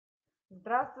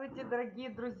Здравствуйте, дорогие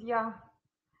друзья!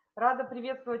 Рада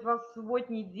приветствовать вас в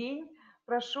субботний день.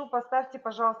 Прошу, поставьте,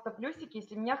 пожалуйста, плюсики,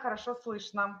 если меня хорошо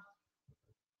слышно.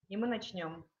 И мы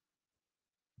начнем.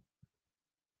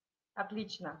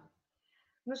 Отлично.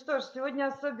 Ну что ж, сегодня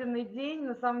особенный день.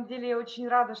 На самом деле я очень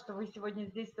рада, что вы сегодня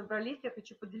здесь собрались. Я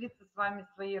хочу поделиться с вами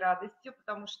своей радостью,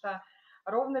 потому что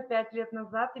ровно 5 лет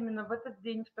назад, именно в этот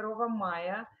день, 2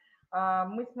 мая,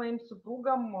 мы с моим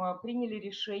супругом приняли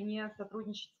решение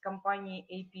сотрудничать с компанией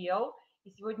APL,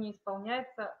 и сегодня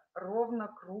исполняется ровно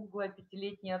круглая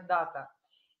 5-летняя дата.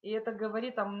 И это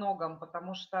говорит о многом,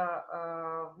 потому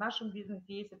что в нашем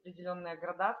бизнесе есть определенная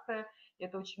градация. И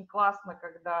это очень классно,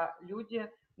 когда люди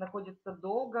находятся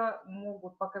долго,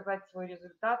 могут показать свой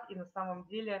результат, и на самом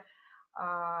деле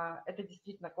это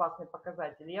действительно классный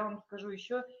показатель. Я вам скажу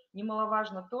еще,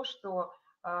 немаловажно то, что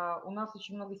у нас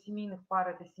очень много семейных пар,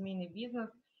 это семейный бизнес,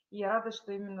 и я рада,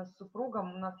 что именно с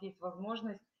супругом у нас есть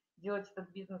возможность делать этот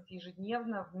бизнес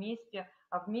ежедневно, вместе,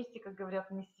 а вместе, как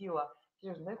говорят, не сила.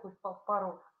 Сережа, дай хоть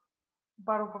пару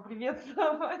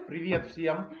поприветствовать. Привет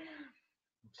всем!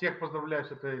 Всех поздравляю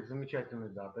с этой замечательной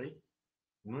датой.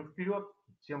 Ну и вперед!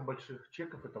 Всем больших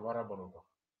чеков и товарооборотов.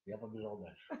 Я побежал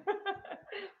дальше.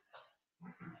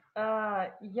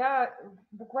 Я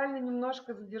буквально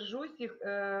немножко задержусь и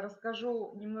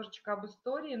расскажу немножечко об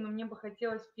истории, но мне бы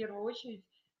хотелось в первую очередь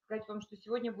сказать вам, что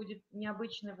сегодня будет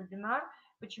необычный вебинар.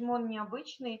 Почему он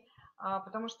необычный?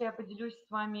 Потому что я поделюсь с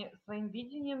вами своим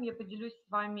видением, я поделюсь с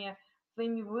вами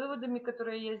своими выводами,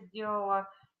 которые я сделала.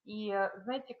 И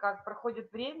знаете, как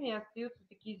проходит время, и остаются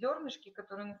такие зернышки,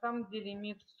 которые на самом деле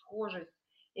имеют схожесть.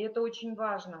 И это очень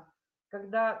важно.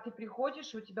 Когда ты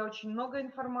приходишь, у тебя очень много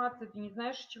информации, ты не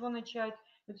знаешь, с чего начать.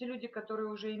 Но те люди, которые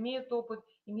уже имеют опыт,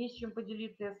 имеют с чем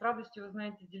поделиться, я с радостью, вы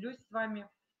знаете, делюсь с вами.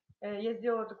 Я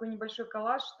сделала такой небольшой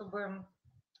коллаж, чтобы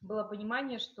было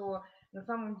понимание, что на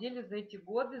самом деле за эти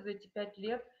годы, за эти 5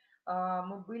 лет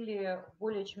мы были в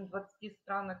более чем 20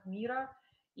 странах мира.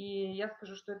 И я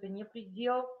скажу, что это не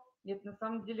предел, и это на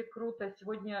самом деле круто.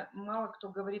 Сегодня мало кто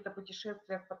говорит о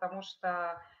путешествиях, потому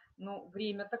что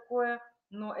время такое.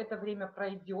 Но это время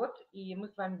пройдет, и мы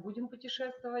с вами будем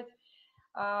путешествовать.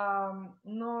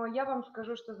 Но я вам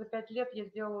скажу, что за 5 лет я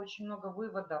сделала очень много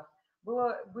выводов.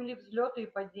 Были взлеты и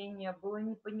падения, было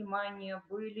непонимание,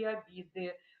 были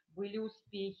обиды, были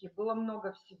успехи, было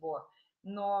много всего.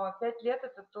 Но 5 лет –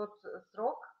 это тот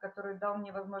срок, который дал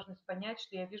мне возможность понять,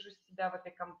 что я вижу себя в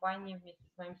этой компании вместе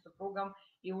с моим супругом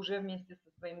и уже вместе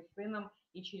со своим сыном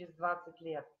и через 20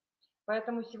 лет.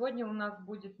 Поэтому сегодня у нас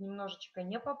будет немножечко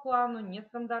не по плану, не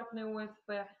стандартный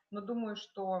ОСП, но думаю,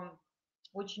 что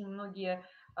очень многие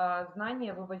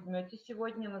знания вы возьмете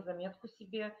сегодня на заметку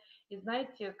себе. И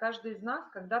знаете, каждый из нас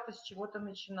когда-то с чего-то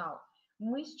начинал.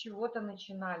 Мы с чего-то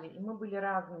начинали, и мы были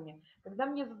разными. Когда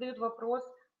мне задают вопрос,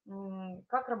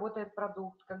 как работает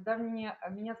продукт, когда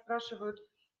меня спрашивают,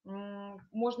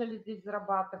 можно ли здесь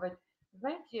зарабатывать,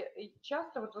 знаете,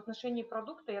 часто вот в отношении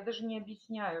продукта я даже не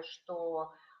объясняю,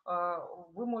 что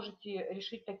вы можете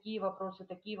решить такие вопросы.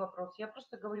 Я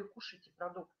просто говорю, кушайте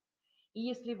продукт. И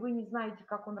если вы не знаете,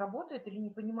 как он работает или не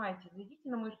понимаете, зайдите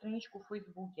на мою страничку в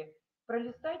Фейсбуке,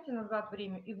 пролистайте назад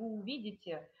время, и вы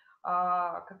увидите,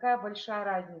 какая большая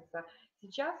разница.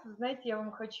 Сейчас, знаете, я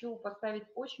вам хочу поставить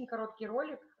очень короткий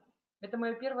ролик. Это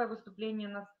мое первое выступление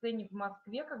на сцене в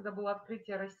Москве, когда было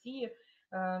открытие России.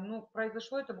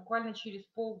 Произошло это буквально через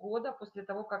полгода после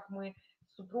того, как мы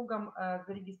с супругом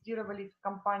зарегистрировались в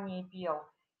компании APL.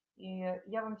 И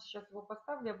я вам сейчас его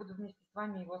поставлю, я буду вместе с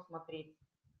вами его смотреть.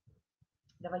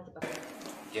 Давайте посмотрим.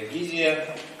 Киргизия,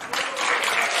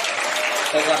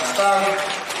 Казахстан,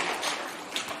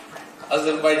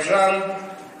 Азербайджан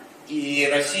и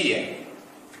Россия.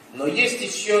 Но есть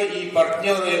еще и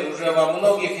партнеры уже во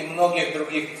многих и многих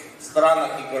других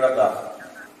странах и городах.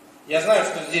 Я знаю,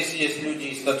 что здесь есть люди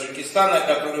из Таджикистана,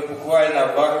 которые буквально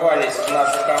ворвались в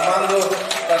нашу команду.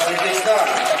 Таджикистан,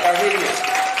 покажитесь.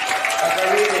 За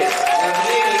 2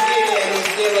 недели они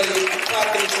сделали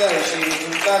потрясающие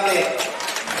результаты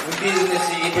в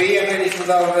бизнесе и приехали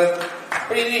сюда уже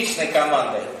приличной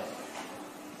командой.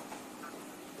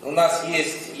 У нас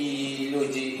есть и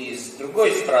люди из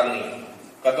другой страны,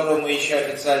 в которую мы еще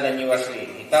официально не вошли.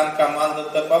 И там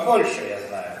команда-то побольше, я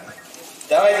знаю.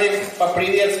 Давайте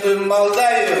поприветствуем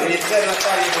Молдавию в лице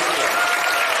Натальи Бусуёк.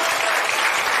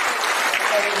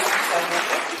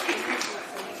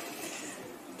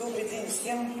 Добрый день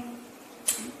всем.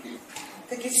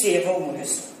 Как и все, я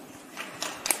волнуюсь.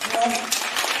 Но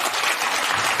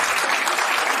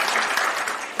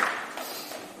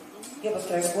я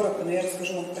постараюсь коротко, но я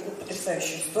расскажу вам такую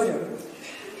потрясающую историю,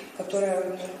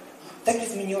 которая так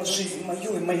изменила жизнь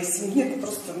мою и моей семьи, это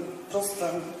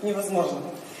просто невозможно.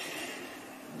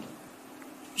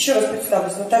 Еще раз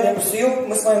представлюсь, Наталья Бусуёк.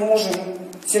 Мы с моим мужем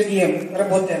Сергеем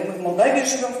работаем. Мы в Молдавии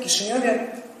живем, в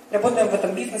Кишиневе. Работаем в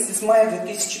этом бизнесе с мая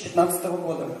 2015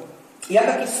 года. Я,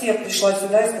 как и все, пришла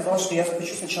сюда и сказала, что я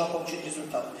хочу сначала получить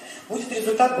результат. Будет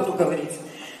результат, буду говорить.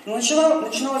 Но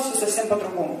начиналось все совсем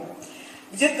по-другому.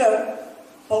 Где-то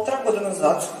 1,5 года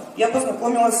назад я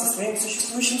познакомилась со своим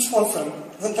существующим спонсором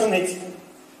в интернете.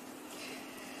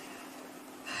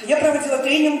 Я проводила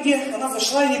тренинги, она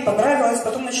зашла, ей понравилось,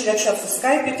 потом начали общаться в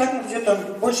скайпе, так мы где-то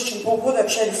больше, чем полгода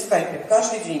общались в скайпе,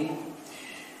 каждый день.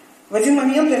 В один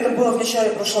момент, это было в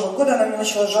начале прошлого года, она мне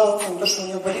начала жаловаться на то, что у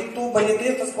нее болит то, болит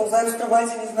это, сползает с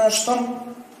кровати, не знаю что.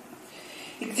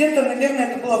 И где-то,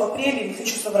 наверное, это было в апреле, не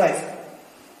хочу соврать.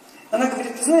 Она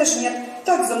говорит: ты знаешь, меня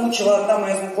так замучила одна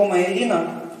моя знакомая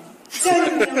Ирина,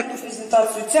 тянет меня на эту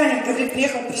презентацию, тянет, говорит,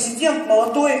 приехал президент,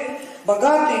 молодой,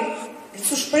 богатый. Говорит: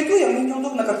 слушай, пойду я, мне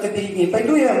неудобно как-то перед ней,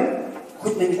 пойду я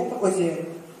хоть на него поглазею.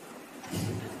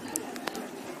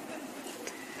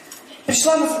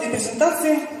 Пришла на с этой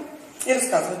презентации и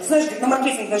рассказываю. Ты знаешь, говорит, на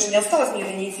маркетинг даже не осталось, мне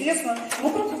это не интересно, но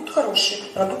продукт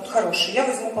хороший, я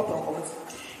возьму попробовать.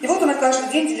 И вот она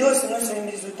каждый день делилась со мной своими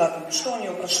результатами, что у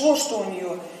нее прошло, что у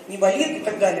нее не болит и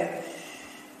так далее.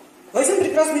 В один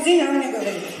прекрасный день она мне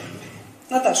говорит: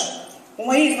 Наташа, у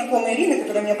моей знакомой Ирины,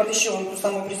 которая меня потащила на ту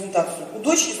самую презентацию, у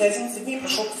дочки за 11 дней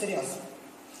прошел псориаз.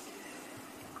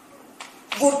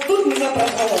 Вот тут меня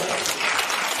прорвало.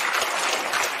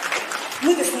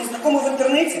 Мы-то с ней знакомы в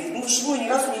интернете, мы вживую ни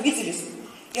разу не виделись,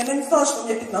 и она не знала, что у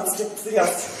меня 15 лет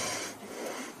псориаз.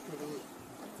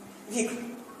 Вик,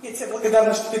 я тебе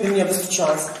благодарна, что ты до меня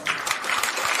достучалась.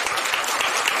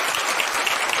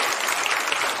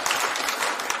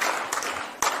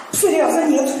 Псориаза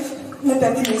нет на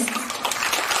 5-й месяц.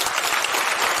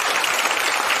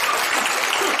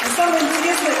 И самое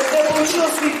интересное, когда я получила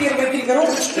свои первые 3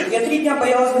 коробочки, я 3 дня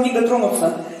боялась до них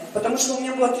дотронуться, потому что у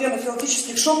меня было 3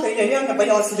 анафилактических шока, и я реально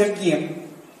боялась аллергии.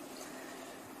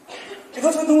 И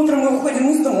вот в одно утро мы выходим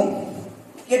из дому,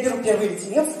 я беру первый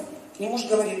леденец, и муж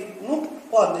говорит: ну,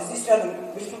 ладно, здесь рядом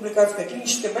республиканская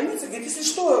клиническая больница, говорит, если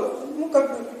что, ну,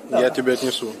 как бы, да. Я тебя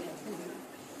отнесу.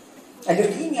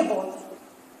 Аллергии не было.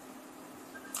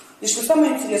 И что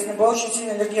самое интересное, была очень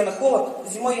сильная аллергия на холод.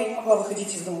 Зимой я не могла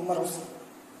выходить из дома в мороз.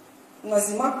 У нас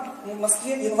зима, мы в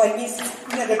Москве, январь месяц,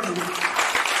 не аллергии.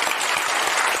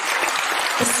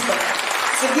 Спасибо.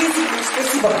 Сергей Сергеевич,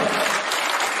 спасибо.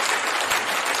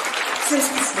 Всем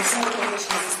спасибо, всем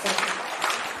конечно, спасибо.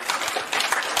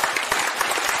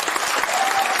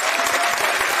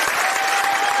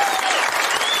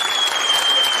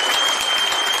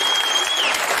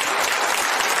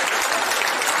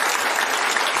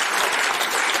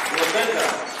 Вот это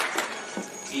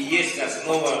и есть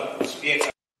основа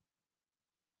успеха.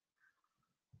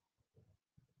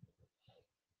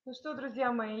 Ну что,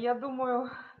 друзья мои, я думаю,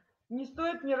 не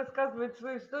стоит мне рассказывать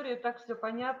свою историю, так все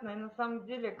понятно. И на самом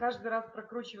деле каждый раз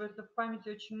прокручивается в памяти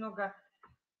очень много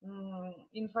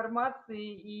информации.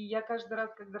 И я каждый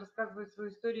раз, когда рассказываю свою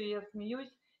историю, я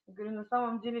смеюсь. И говорю, на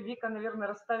самом деле Вика, наверное,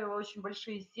 расставила очень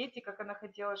большие сети, как она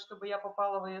хотела, чтобы я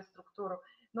попала в ее структуру.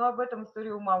 Но об этом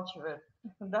история умалчивает.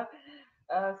 Да?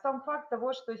 Сам факт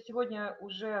того, что сегодня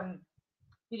уже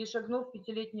перешагнув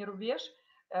 5-летний рубеж,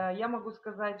 я могу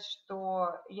сказать,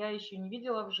 что я еще не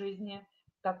видела в жизни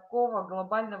такого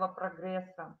глобального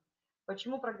прогресса.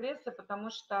 Почему прогресса? Потому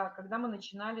что когда мы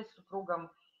начинали с супругом,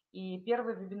 и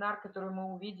первый вебинар, который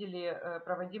мы увидели,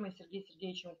 проводимый Сергеем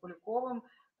Сергеевичем Куликовым,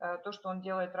 то, что он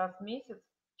делает раз в месяц,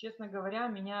 честно говоря,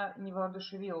 меня не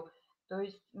воодушевил. То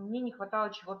есть мне не хватало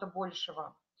чего-то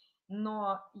большего.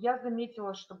 Но я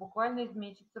заметила, что буквально из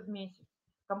месяца в месяц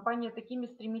компания такими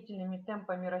стремительными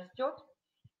темпами растет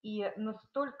и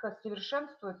настолько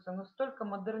совершенствуется, настолько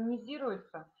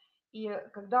модернизируется. И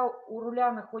когда у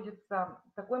руля находится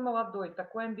такой молодой,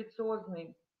 такой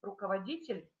амбициозный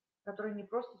руководитель, который не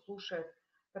просто слушает,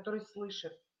 который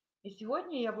слышит. И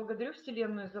сегодня я благодарю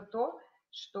Вселенную за то,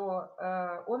 что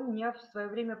он мне в свое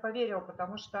время поверил,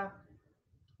 потому что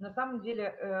на самом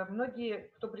деле многие,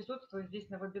 кто присутствует здесь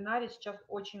на вебинаре, сейчас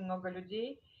очень много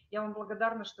людей. Я вам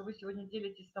благодарна, что вы сегодня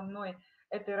делитесь со мной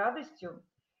этой радостью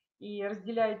и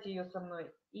разделяете ее со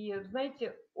мной. И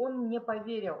знаете, он мне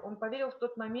поверил. Он поверил в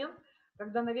тот момент,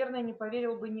 когда, наверное, не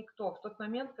поверил бы никто. В тот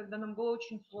момент, когда нам было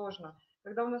очень сложно,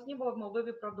 когда у нас не было в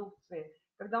Молдове продукции,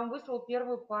 когда он выслал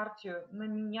первую партию на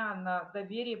меня, на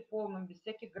доверие полном, без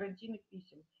всяких гарантийных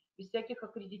писем, без всяких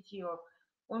аккредитивов.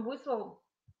 Он выслал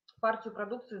партию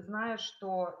продукции, зная,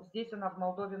 что здесь она в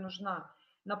Молдове нужна.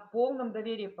 На полном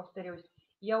доверии, повторюсь.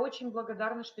 Я очень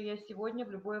благодарна, что я сегодня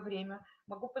в любое время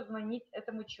могу позвонить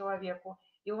этому человеку,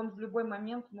 и он в любой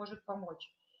момент может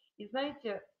помочь. И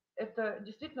знаете, это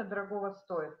действительно дорогого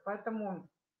стоит, поэтому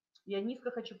я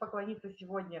низко хочу поклониться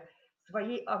сегодня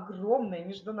своей огромной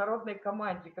международной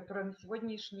команде, которая на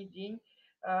сегодняшний день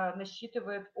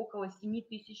насчитывает около 7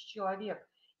 тысяч человек.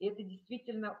 И это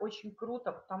действительно очень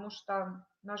круто, потому что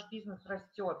наш бизнес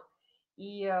растет.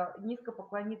 И низко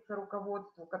поклониться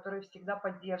руководству, которые всегда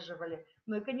поддерживали.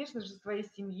 Ну и, конечно же, своей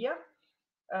семье,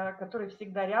 которые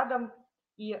всегда рядом.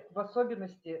 И в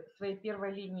особенности своей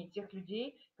первой линии тех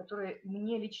людей, которые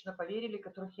мне лично поверили,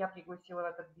 которых я пригласила в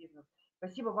этот бизнес.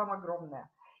 Спасибо вам огромное.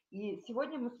 И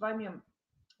сегодня мы с вами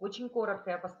очень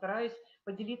коротко, я постараюсь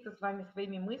поделиться с вами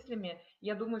своими мыслями.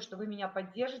 Я думаю, что вы меня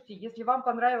поддержите. Если вам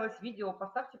понравилось видео,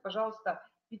 поставьте, пожалуйста,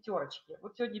 пятерочки.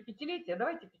 Вот сегодня пятилетие,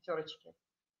 давайте пятерочки.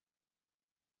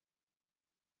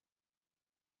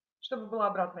 Чтобы была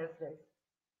обратная связь.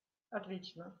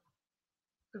 Отлично.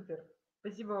 Супер.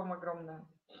 Спасибо вам огромное.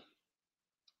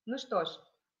 Ну что ж,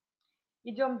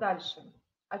 идем дальше.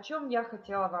 О чем я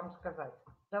хотела вам сказать?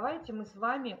 Давайте мы с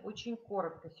вами очень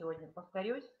коротко сегодня,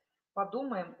 повторюсь,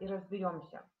 подумаем и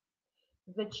разберемся,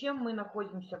 зачем мы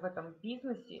находимся в этом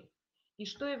бизнесе и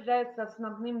что является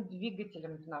основным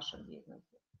двигателем в нашем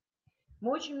бизнесе.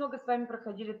 Мы очень много с вами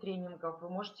проходили тренингов, вы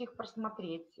можете их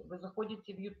просмотреть. Вы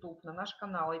заходите в YouTube на наш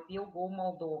канал APL Go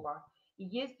Молдова. И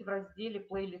есть в разделе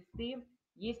плейлисты,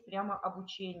 есть прямо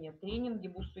обучение, тренинги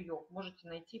Бусуёк. Можете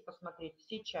найти и посмотреть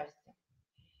все части.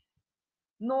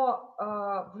 Но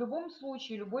в любом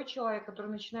случае, любой человек, который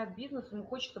начинает бизнес, ему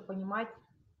хочется понимать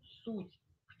суть.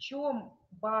 В чем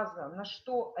база, на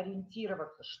что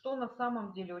ориентироваться, что на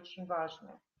самом деле очень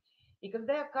важно. И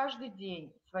когда я каждый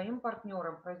день своим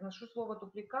партнерам произношу слово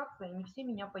дупликация, не все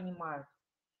меня понимают.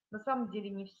 На самом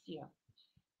деле не все.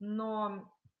 Но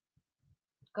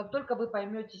как только вы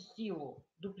поймете силу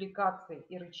дупликации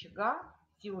и рычага,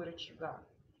 силу рычага,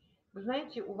 вы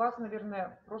знаете, у вас,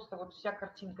 наверное, просто вот вся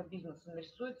картинка бизнеса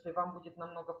нарисуется, и вам будет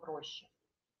намного проще.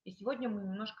 И сегодня мы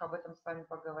немножко об этом с вами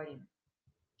поговорим.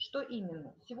 Что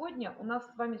именно? Сегодня у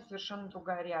нас с вами совершенно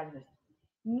другая реальность.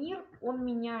 Мир, он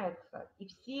меняется,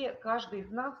 и каждый из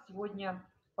нас сегодня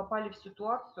попали в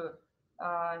ситуацию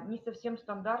не совсем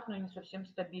стандартную, не совсем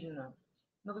стабильную.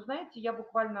 Но вы знаете, я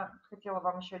буквально хотела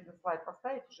вам еще один слайд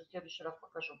поставить, уже в следующий раз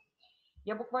покажу.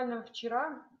 Я буквально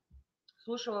вчера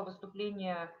слушала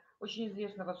выступление очень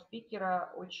известного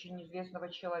спикера, очень известного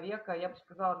человека, я бы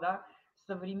сказала, да,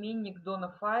 современник Дона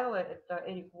Файла, это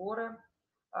Эрик Воре,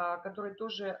 который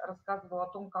тоже рассказывал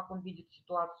о том, как он видит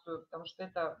ситуацию, потому что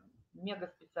это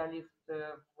мега-специалист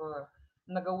в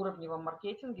многоуровневом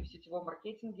маркетинге, в сетевом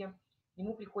маркетинге.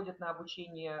 Ему приходят на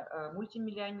обучение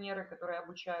мультимиллионеры, которые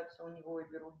обучаются у него и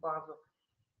берут базу.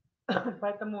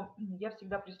 Поэтому я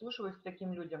всегда прислушиваюсь к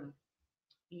таким людям.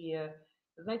 И,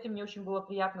 знаете, мне очень было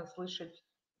приятно слышать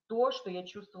то, что я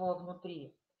чувствовала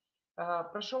внутри.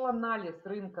 Прошел анализ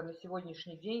рынка на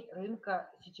сегодняшний день, рынка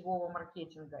сетевого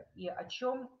маркетинга. И о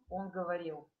чем он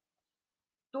говорил?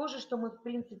 То же, что мы в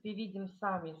принципе видим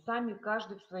сами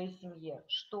каждый в своей семье,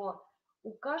 что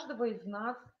у каждого из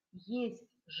нас есть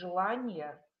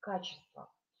желание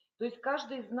качества. То есть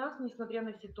каждый из нас, несмотря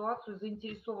на ситуацию,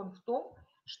 заинтересован в том,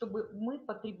 чтобы мы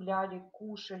потребляли,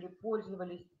 кушали,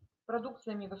 пользовались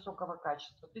продукциями высокого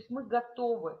качества. То есть мы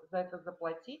готовы за это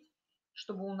заплатить,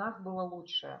 чтобы у нас было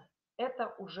лучшее.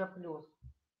 Это уже плюс.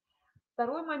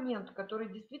 Второй момент, который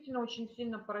действительно очень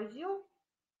сильно поразил,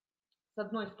 с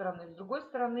одной стороны. С другой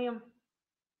стороны,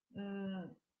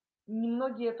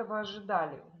 немногие этого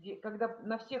ожидали. Когда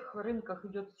на всех рынках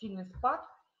идет сильный спад,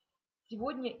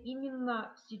 сегодня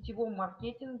именно в сетевом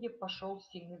маркетинге пошел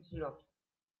сильный взлет.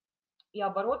 И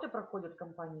обороты проходят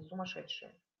компании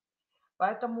сумасшедшие.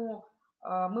 Поэтому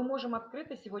мы можем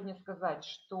открыто сегодня сказать,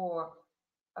 что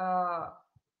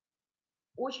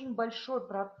очень большой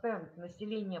процент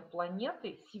населения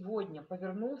планеты сегодня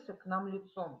повернулся к нам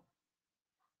лицом.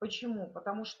 Почему?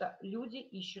 Потому что люди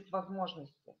ищут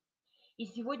возможности. И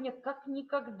сегодня как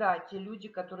никогда те люди,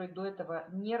 которые до этого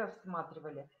не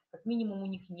рассматривали, как минимум у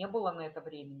них не было на это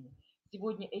времени,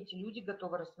 сегодня эти люди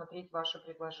готовы рассмотреть ваше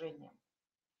предложение.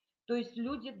 То есть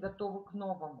люди готовы к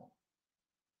новому.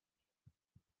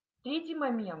 Третий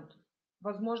момент –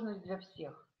 возможность для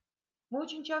всех. Мы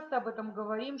очень часто об этом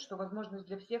говорим, что возможность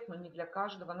для всех, но не для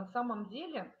каждого. На самом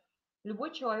деле,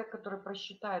 любой человек, который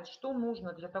просчитает, что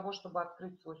нужно для того, чтобы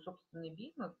открыть свой собственный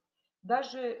бизнес,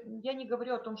 даже я не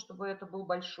говорю о том, чтобы это был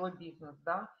большой бизнес,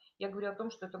 да, я говорю о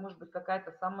том, что это может быть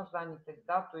какая-то самозанятость,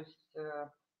 да, то есть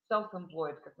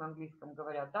self-employed, как на английском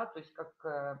говорят, да, то есть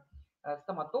как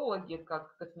стоматологи,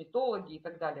 как косметологи и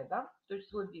так далее, да, то есть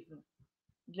свой бизнес.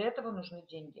 Для этого нужны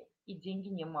деньги, и деньги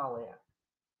немалые.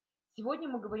 Сегодня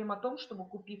мы говорим о том, чтобы,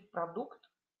 купив продукт,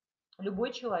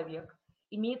 любой человек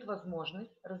имеет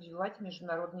возможность развивать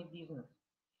международный бизнес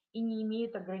и не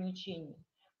имеет ограничений.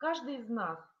 Каждый из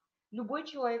нас, любой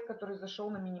человек, который зашел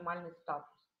на минимальный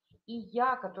статус, и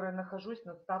я, которая нахожусь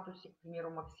на статусе, к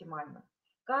примеру, максимальном,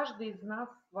 каждый из нас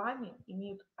с вами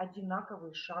имеют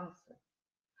одинаковые шансы,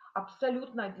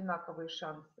 абсолютно одинаковые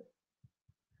шансы.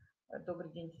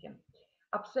 Добрый день всем.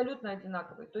 Абсолютно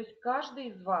одинаковые. То есть каждый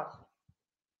из вас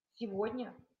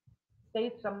сегодня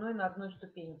стоит со мной на одной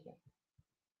ступеньке.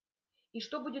 И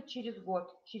что будет через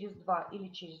год, через 2 или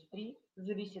через 3,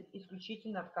 зависит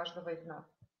исключительно от каждого из нас.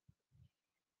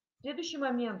 Следующий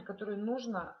момент, который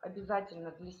нужно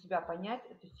обязательно для себя понять,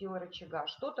 это сила рычага.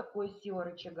 Что такое сила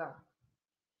рычага?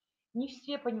 Не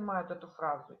все понимают эту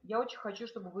фразу. Я очень хочу,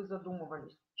 чтобы вы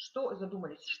задумались,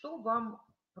 что вам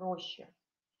проще.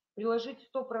 Приложить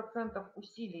 100%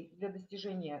 усилий для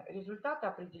достижения результата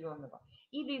определенного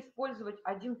или использовать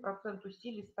 1%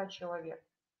 усилий 100 человек.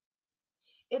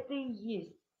 Это и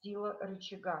есть сила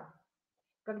рычага.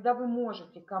 Когда вы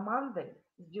можете командой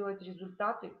сделать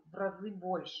результаты в разы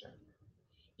больше.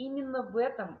 Именно в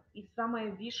этом и самая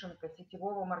вишенка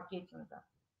сетевого маркетинга,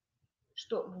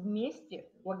 что вместе,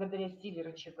 благодаря силе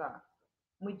рычага,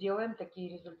 мы делаем такие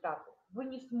результаты. Вы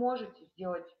не сможете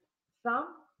сделать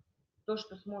сам то,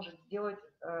 что сможет сделать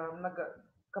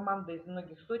команда из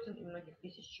многих сотен и многих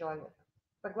тысяч человек.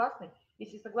 Согласны?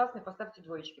 Если согласны, поставьте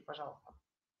двоечки, пожалуйста.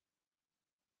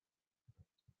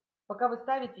 Пока вы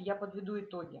ставите, я подведу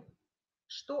итоги.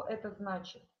 Что это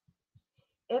значит?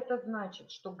 Это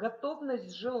значит, что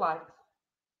готовность желать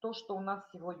то, что у нас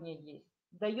сегодня есть,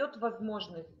 дает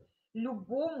возможность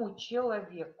любому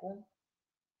человеку,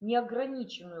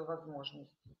 неограниченную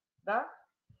возможность, да,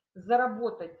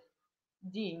 заработать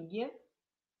деньги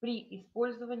при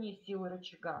использовании силы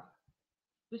рычага.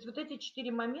 То есть вот эти 4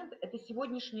 момента – это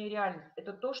сегодняшняя реальность,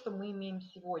 это то, что мы имеем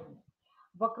сегодня.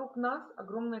 Вокруг нас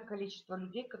огромное количество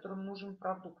людей, которым нужен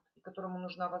продукт и которому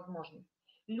нужна возможность.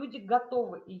 Люди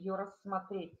готовы ее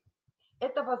рассмотреть.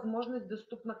 Эта возможность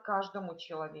доступна каждому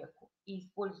человеку. И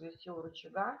используя силу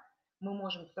рычага, мы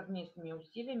можем совместными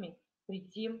усилиями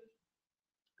прийти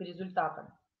к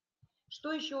результатам.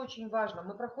 Что еще очень важно?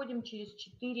 Мы проходим через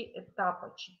 4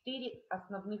 этапа, 4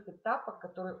 основных этапа,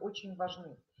 которые очень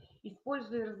важны.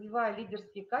 Используя и развивая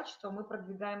лидерские качества, мы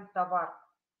продвигаем товар.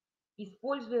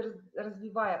 Используя,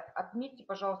 развивая, отметьте,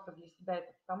 пожалуйста, для себя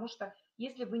это, потому что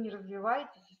если вы не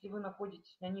развиваетесь, если вы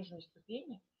находитесь на нижней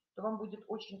ступени, то вам будет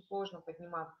очень сложно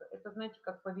подниматься. Это, знаете,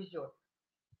 как повезет.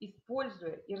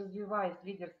 Используя и развивая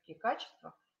лидерские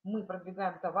качества, мы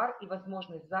продвигаем товар и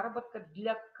возможность заработка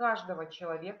для каждого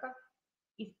человека,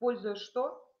 используя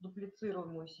что?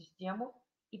 Дуплицируемую систему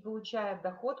и получая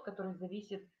доход, который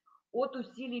зависит от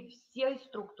усилий всей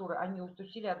структуры, а не от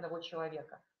усилий одного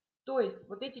человека. То есть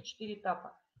вот эти 4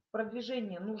 этапа.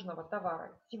 Продвижение нужного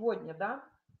товара. Сегодня, да,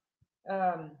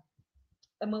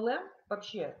 MLM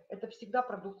вообще это всегда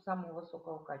продукт самого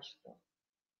высокого качества.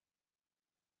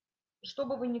 Что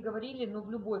бы вы ни говорили, но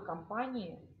в любой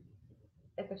компании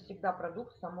это всегда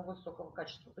продукт самого высокого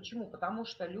качества. Почему? Потому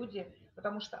что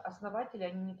основатели,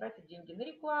 они не тратят деньги на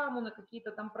рекламу, на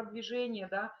какие-то там продвижения,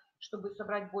 да, чтобы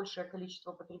собрать большее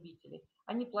количество потребителей.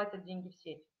 Они платят деньги в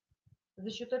сеть. За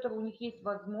счет этого у них есть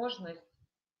возможность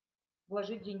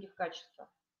вложить деньги в качество.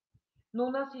 Но у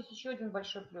нас есть еще один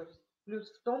большой плюс.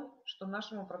 Плюс в том, что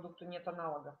нашему продукту нет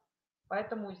аналогов.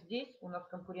 Поэтому здесь у нас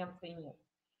конкуренции нет.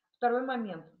 Второй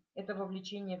момент – это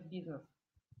вовлечение в бизнес.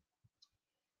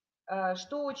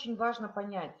 Что очень важно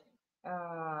понять,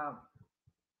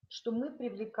 что мы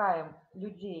привлекаем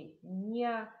людей,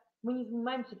 мы не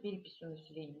занимаемся переписью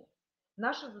населения.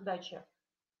 Наша задача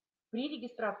при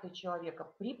регистрации человека,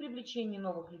 при привлечении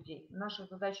новых людей, наша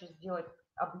задача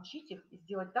обучить их и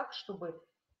сделать так, чтобы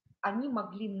они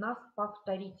могли нас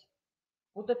повторить.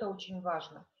 Вот это очень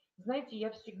важно. Знаете, я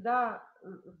всегда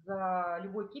за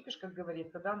любой кипиш, как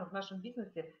говорится, да, но в нашем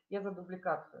бизнесе я за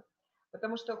дубликацию.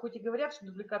 Потому что хоть и говорят, что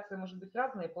дубликация может быть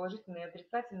разная, положительная и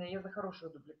отрицательная, я за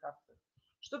хорошую дубликацию.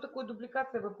 Что такое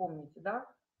дубликация, вы помните,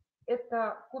 да?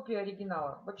 Это копия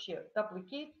оригинала. Вообще,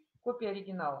 duplicate – копия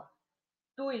оригинала.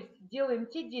 То есть делаем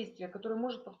те действия, которые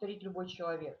может повторить любой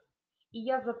человек. И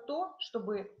я за то,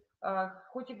 чтобы,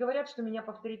 хоть и говорят, что меня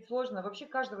повторить сложно, вообще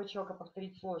каждого человека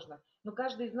повторить сложно, но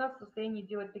каждый из нас в состоянии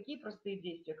делать такие простые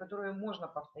действия, которые можно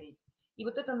повторить. И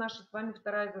вот это наша с вами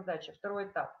вторая задача, второй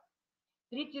этап.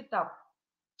 Третий этап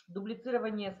 –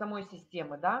 дублицирование самой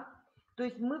системы, да. То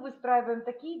есть мы выстраиваем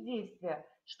такие действия,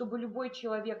 чтобы любой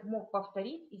человек мог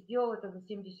повторить и сделал это за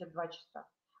 72 часа.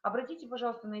 Обратите,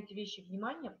 пожалуйста, на эти вещи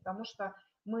внимание, потому что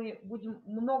Мы будем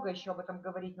много еще об этом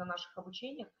говорить на наших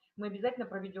обучениях. Мы обязательно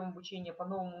проведем обучение по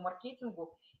новому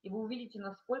маркетингу, и вы увидите,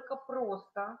 насколько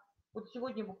просто, вот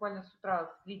сегодня буквально с утра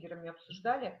с лидерами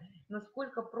обсуждали,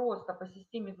 насколько просто по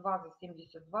системе 2 за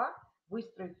 72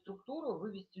 выстроить структуру,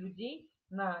 вывести людей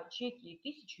на чеки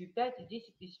 1000, 5 и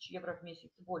 10 тысяч евро в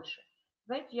месяц больше.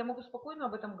 Знаете, я могу спокойно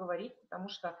об этом говорить, потому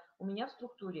что у меня в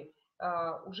структуре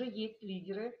уже есть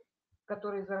лидеры,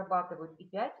 которые зарабатывают и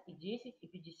 5, и 10, и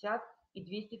 50, и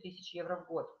 200 тысяч евро в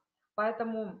год.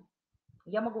 Поэтому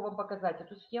я могу вам показать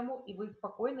эту схему, и вы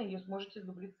спокойно ее сможете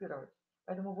дублицировать.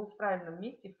 Поэтому вы в правильном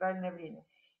месте в правильное время.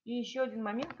 И еще один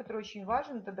момент, который очень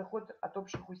важен, это доход от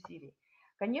общих усилий.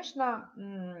 Конечно,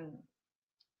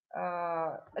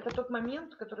 это тот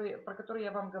момент, про который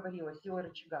я вам говорила, сила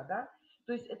рычага, да?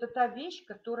 То есть это та вещь,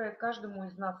 которая каждому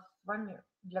из нас с вами,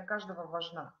 для каждого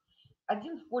важна.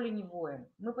 Один в поле не воин.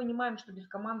 Мы понимаем, что без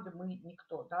команды мы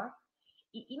никто, да?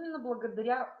 И именно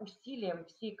благодаря усилиям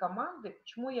всей команды,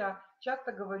 почему я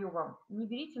часто говорю вам, не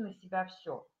берите на себя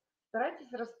все.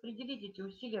 Старайтесь распределить эти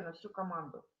усилия на всю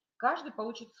команду. Каждый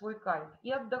получит свой кайф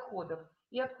и от доходов,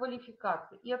 и от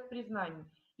квалификации, и от признаний.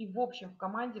 И в общем в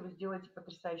команде вы сделаете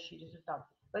потрясающий результат.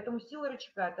 Поэтому сила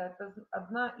рычага – это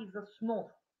одна из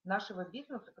основ нашего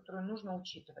бизнеса, которую нужно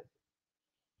учитывать.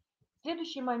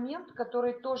 Следующий момент,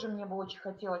 который тоже мне бы очень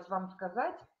хотелось вам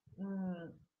сказать.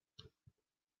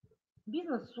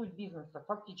 Бизнес, суть бизнеса,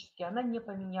 фактически, она не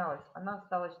поменялась, она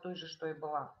осталась той же, что и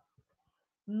была.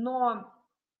 Но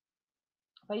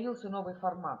появился новый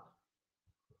формат.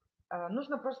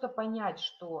 Нужно просто понять,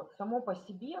 что само по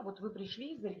себе, вот вы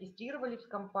пришли, зарегистрировались в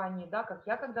компании, да, как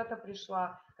я когда-то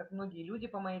пришла, как многие люди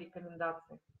по моей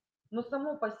рекомендации, но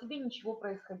само по себе ничего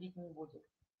происходить не будет.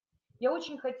 Я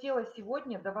очень хотела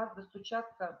сегодня до вас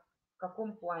достучаться в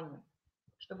каком плане,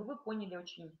 чтобы вы поняли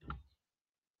очень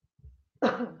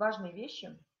важные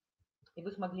вещи, и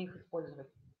вы смогли их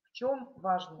использовать. В чем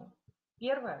важные?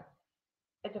 Первое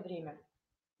 – это время.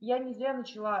 Я не зря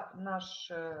начала наш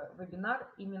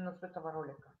вебинар именно с этого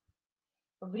ролика.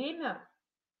 Время,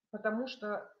 потому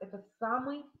что это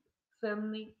самый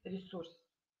ценный ресурс.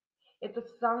 Это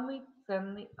самый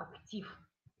ценный актив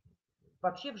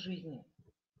вообще в жизни,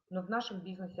 но в нашем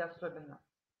бизнесе особенно.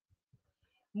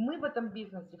 Мы в этом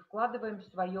бизнесе вкладываем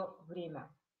свое время.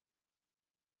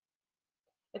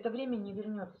 Это время не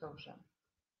вернется уже.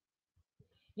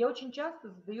 Я очень часто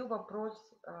задаю вопрос,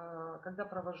 когда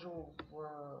провожу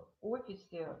в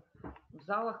офисе, в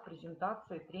залах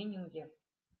презентации, тренинги.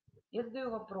 Я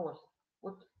задаю вопрос,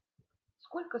 вот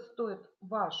сколько стоит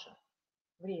ваше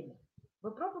время?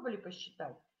 Вы пробовали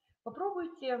посчитать?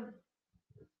 Попробуйте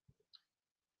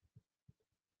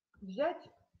взять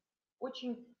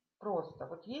очень просто.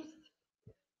 Вот есть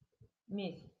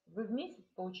месяц. Вы в месяц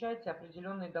получаете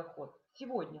определенный доход.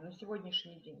 Сегодня, на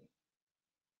сегодняшний день.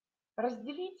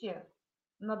 Разделите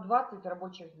на 20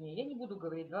 рабочих дней. Я не буду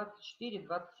говорить 24,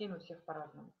 27, у всех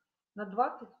по-разному. На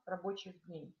 20 рабочих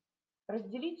дней.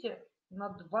 Разделите на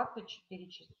 24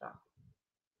 часа.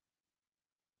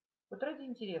 Вот ради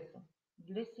интереса,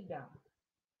 для себя.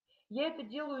 Я это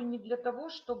делаю не для того,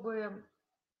 чтобы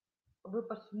вы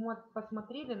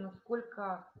посмотрели,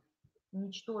 насколько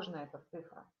ничтожна эта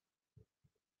цифра,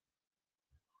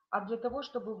 а для того,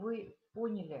 чтобы вы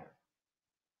поняли,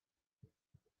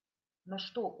 на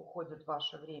что уходит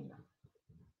ваше время.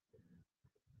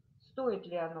 Стоит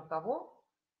ли оно того,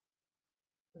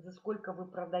 за сколько вы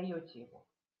продаете его.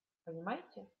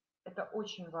 Понимаете? Это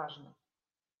очень важно.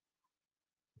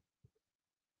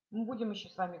 Мы будем еще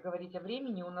с вами говорить о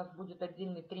времени, у нас будет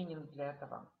отдельный тренинг для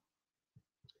этого.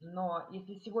 Но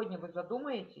если сегодня вы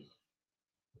задумаетесь,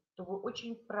 то вы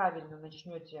очень правильно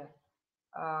начнете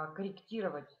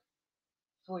корректировать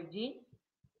свой день,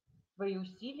 свои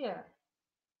усилия,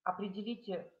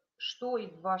 определите, что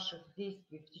из ваших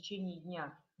действий в течение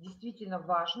дня действительно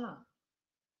важно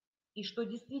и что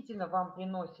действительно вам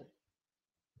приносит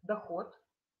доход,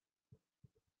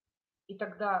 и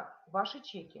тогда ваши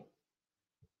чеки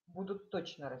будут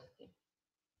точно расти.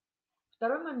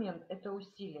 Второй момент – это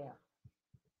усилия.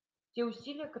 Те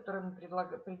усилия, которые мы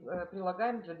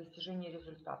прилагаем для достижения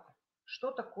результата.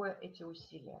 Что такое эти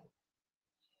усилия?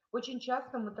 Очень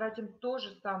часто мы тратим то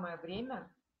же самое время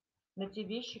на те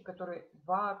вещи, которые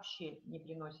вообще не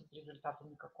приносят результата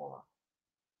никакого.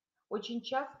 Очень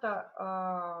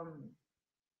часто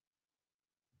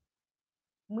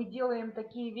мы делаем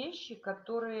такие вещи,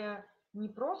 которые не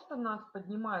просто нас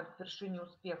поднимают к вершине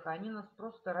успеха, они нас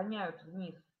просто роняют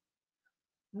вниз.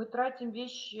 Мы тратим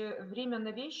время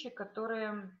на вещи,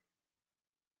 которые,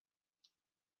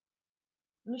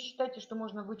 считайте, что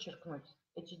можно вычеркнуть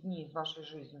эти дни из вашей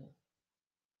жизни.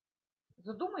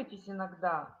 задумайтесь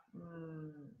иногда,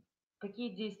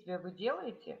 какие действия вы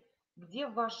делаете, где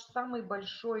ваш самый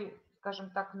большой,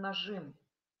 скажем так, нажим,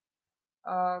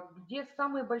 где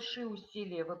самые большие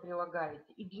усилия вы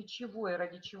прилагаете и для чего и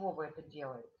ради чего вы это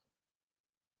делаете.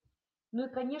 Ну и,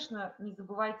 конечно, не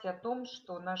забывайте о том,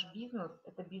 что наш бизнес –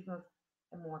 это бизнес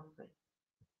эмоций.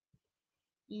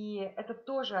 И это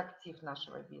тоже актив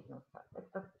нашего бизнеса.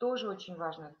 Это тоже очень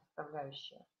важная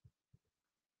составляющая.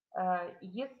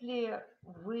 Если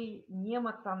вы не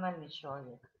эмоциональный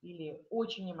человек или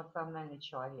очень эмоциональный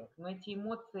человек, но эти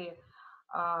эмоции,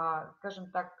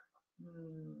 скажем так,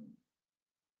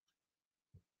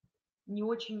 не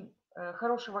очень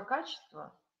хорошего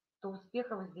качества, то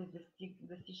успеха вы здесь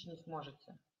достичь не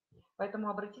сможете. Поэтому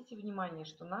обратите внимание,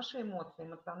 что наши эмоции,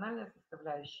 эмоциональная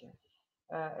составляющая,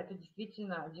 это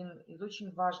действительно один из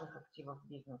очень важных активов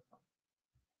бизнеса.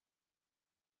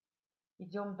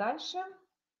 Идем дальше.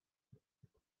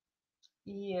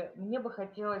 И мне бы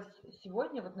хотелось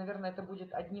сегодня, вот, наверное, это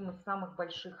будет одним из самых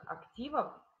больших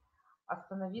активов,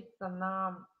 остановиться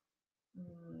на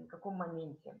каком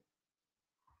моменте.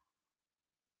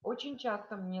 Очень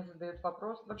часто мне задают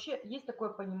вопрос, вообще есть такое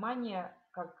понимание,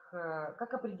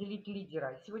 как определить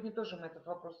лидера. Сегодня тоже мы этот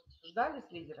вопрос обсуждали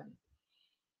с лидерами.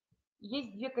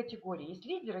 Есть две категории, есть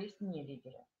лидеры, есть не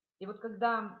лидеры. И вот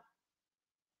когда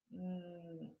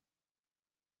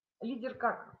лидер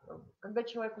когда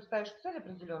человеку ставишь цель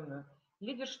определенную,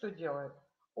 лидер что делает?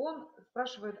 Он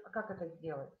спрашивает, а как это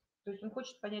сделать? То есть он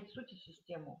хочет понять суть и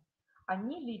систему. А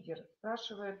не лидер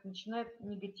спрашивает, начинает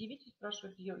негативить,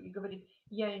 спрашивает ее и говорит,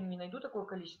 я не найду такое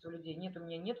количество людей, нет, у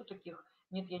меня нету таких,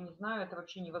 нет, я не знаю, это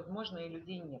вообще невозможно, и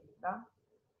людей нет. Да?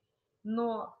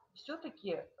 Но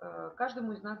все-таки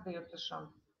каждому из нас дается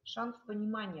шанс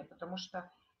понимания, потому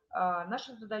что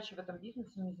наша задача в этом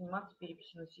бизнесе не заниматься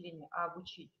переписью населения, а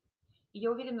обучить. И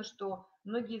я уверена, что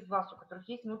многие из вас, у которых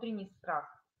есть внутренний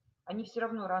страх, они все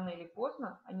равно рано или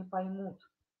поздно, они поймут,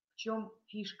 в чем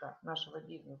фишка нашего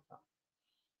бизнеса.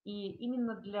 И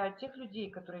именно для тех людей,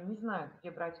 которые не знают,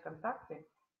 где брать контакты,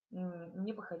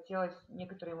 мне бы хотелось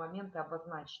некоторые моменты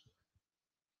обозначить.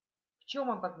 В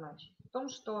чем обозначить? В том,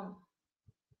 что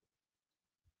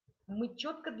мы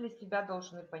четко для себя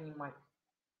должны понимать,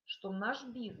 что наш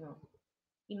бизнес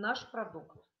и наш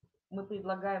продукт мы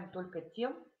предлагаем только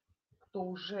тем, кто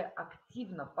уже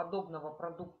активно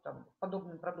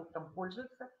подобным продуктом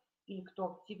пользуется или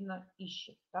кто активно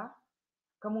ищет, да?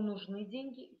 Кому нужны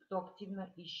деньги и кто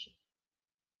активно ищет.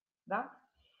 Да?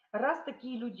 Раз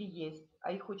такие люди есть,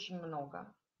 а их очень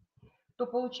много, то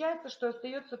получается, что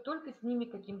остается только с ними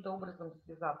каким-то образом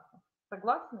связаться.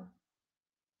 Согласны?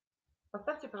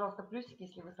 Поставьте, пожалуйста, плюсики,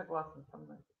 если вы согласны со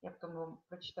мной. Я потом вам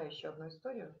прочитаю еще одну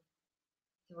историю.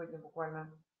 Сегодня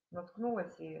буквально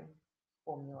наткнулась и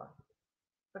вспомнила.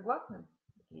 Согласны?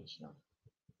 Отлично.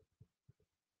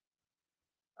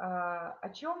 О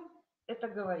чем это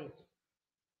говорит?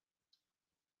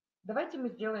 Давайте мы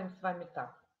сделаем с вами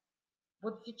так.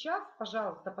 Вот сейчас,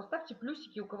 пожалуйста, поставьте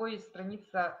плюсики, у кого есть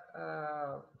страница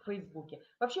в Фейсбуке.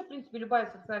 Вообще, в принципе,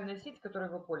 любая социальная сеть, которой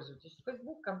вы пользуетесь.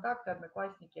 Фейсбук, Контакты,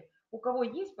 Одноклассники. У кого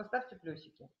есть, поставьте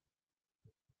плюсики.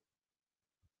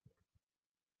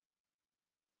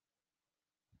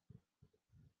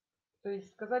 То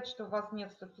есть сказать, что вас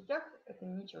нет в соцсетях, это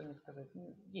ничего не сказать.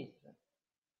 Есть.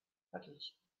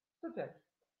 Отлично. Супер.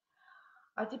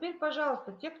 А теперь,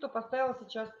 пожалуйста, те, кто поставил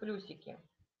сейчас плюсики,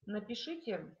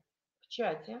 напишите в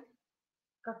чате,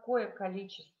 какое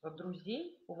количество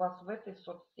друзей у вас в этой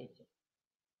соцсети.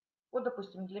 Вот,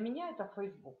 допустим, для меня это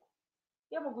Facebook.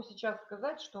 Я могу сейчас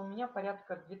сказать, что у меня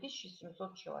порядка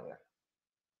 2700 человек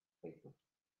в Facebook.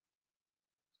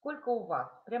 Сколько у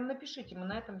вас? Прям напишите, мы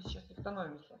на этом сейчас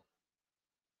остановимся.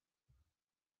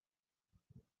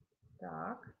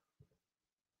 Так.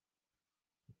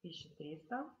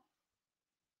 1300.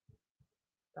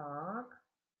 Так.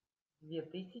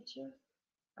 2000.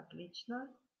 Отлично.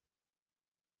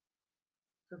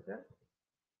 Супер.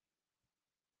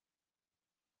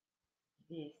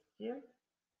 200.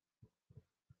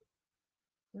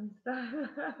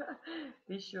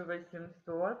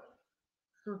 1800.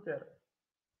 Супер.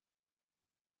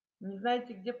 Не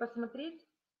знаете, где посмотреть?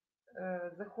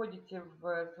 Заходите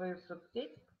в свою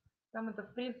соцсеть. Там это,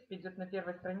 в принципе, идет на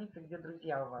первой странице, где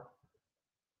друзья у вас.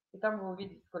 И там вы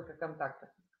увидите, сколько контактов.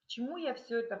 К чему я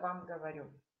все это вам говорю?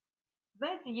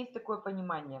 Знаете, есть такое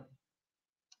понимание.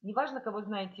 Не важно, кого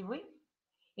знаете вы,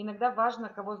 иногда важно,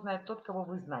 кого знает тот, кого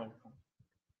вы знаете.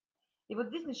 И вот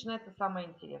здесь начинается самое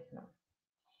интересное.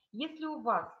 Если у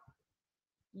вас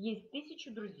есть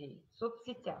 1000 друзей в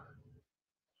соцсетях,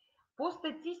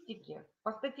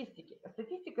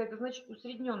 статистика статистика – это значит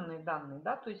усредненные данные,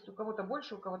 да, то есть у кого-то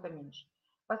больше, у кого-то меньше.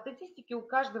 По статистике у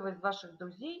каждого из ваших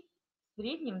друзей в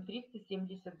среднем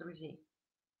 370 друзей.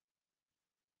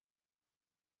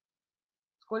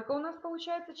 Сколько у нас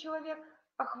получается человек?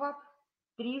 Охват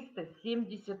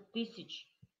 370 тысяч.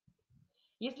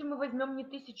 Если мы возьмем не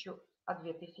 1000, а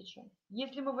 2000.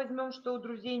 Если мы возьмем, что у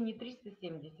друзей не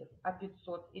 370, а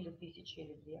 500 или 1000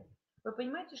 или 2. Вы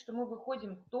понимаете, что мы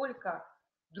выходим только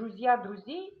друзья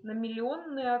друзей на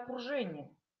миллионное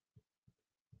окружение.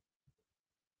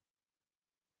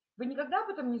 Вы никогда об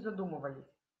этом не задумывались?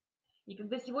 И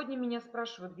когда сегодня меня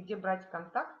спрашивают, где брать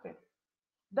контакты,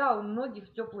 да, у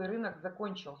многих теплый рынок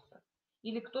закончился.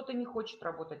 Или кто-то не хочет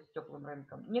работать с теплым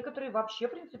рынком. Некоторые вообще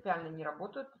принципиально не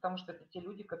работают, потому что это те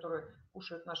люди, которые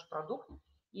кушают наш продукт,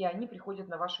 и они приходят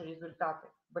на ваши результаты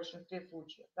в большинстве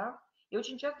случаев. Да? И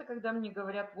очень часто, когда мне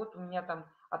говорят, вот у меня там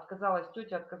отказалась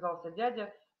тетя, отказался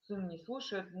дядя, сын не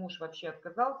слушает, муж вообще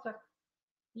отказался,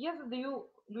 я задаю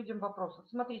людям вопрос. Вот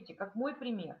смотрите, как мой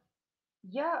пример.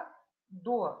 Я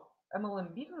до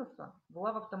MLM бизнеса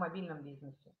была в автомобильном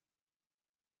бизнесе.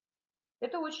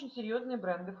 Это очень серьезные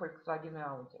бренды Volkswagen и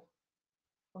Audi.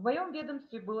 В моем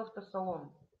ведомстве был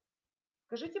автосалон.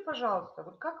 Скажите, пожалуйста,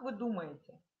 вот как вы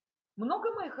думаете,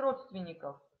 много моих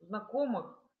родственников,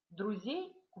 знакомых,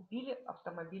 друзей купили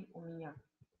автомобиль у меня?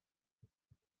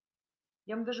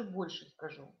 Я вам даже больше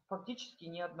скажу, фактически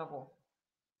ни одного.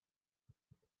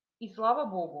 И слава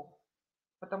богу,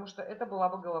 потому что это была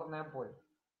бы головная боль.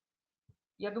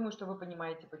 Я думаю, что вы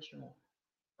понимаете почему.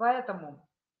 Поэтому,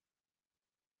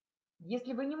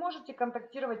 если вы не можете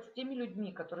контактировать с теми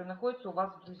людьми, которые находятся у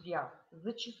вас в друзьях,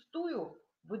 зачастую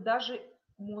вы даже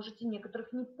можете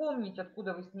некоторых не помнить,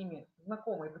 откуда вы с ними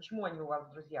знакомы и почему они у вас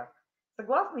в друзьях.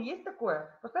 Согласны? Есть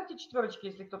такое? Поставьте четверочки,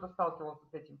 если кто-то сталкивался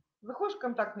с этим. Заходишь в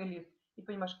контактный лист и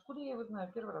понимаешь, откуда я его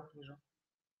знаю, первый раз вижу.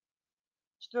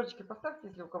 Четверочки поставьте,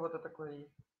 если у кого-то такое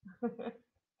есть.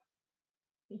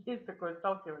 Есть такое,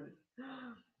 сталкивались.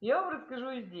 Я вам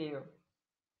расскажу идею.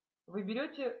 Вы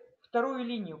берете вторую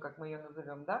линию, как мы ее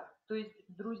назовем, да? То есть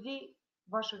друзей,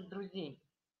 ваших друзей.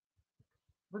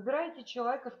 Выбираете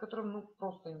человека, с которым, ну,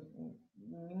 просто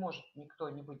не может никто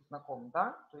не быть знаком,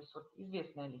 да? То есть вот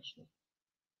известная личность.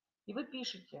 И вы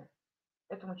пишете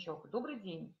этому человеку: добрый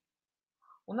день,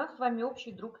 у нас с вами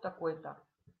общий друг такой-то.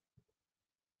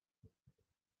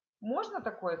 Можно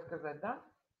такое сказать, да?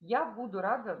 Я буду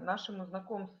рада нашему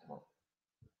знакомству.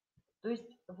 То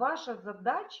есть ваша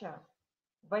задача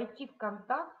войти в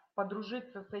контакт,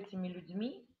 подружиться с этими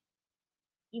людьми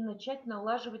и начать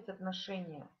налаживать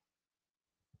отношения.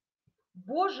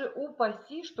 Боже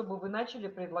упаси, чтобы вы начали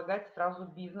предлагать сразу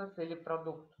бизнес или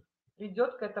продукт.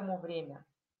 Придет к этому время.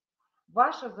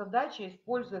 Ваша задача,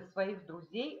 используя своих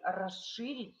друзей,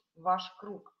 расширить ваш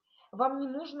круг. Вам не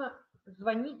нужно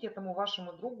звонить этому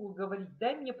вашему другу и говорить: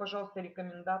 дай мне, пожалуйста,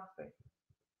 рекомендации.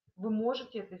 Вы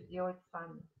можете это сделать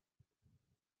сами.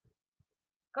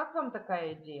 Как вам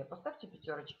такая идея? Поставьте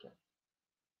пятерочки.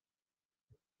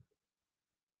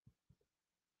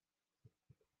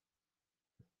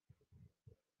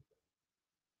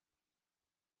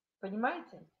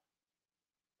 Понимаете?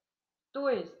 То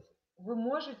есть вы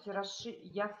можете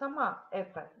расширить. Я сама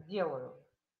это делаю.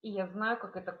 И я знаю,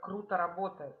 как это круто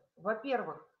работает.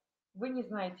 Во-первых, вы не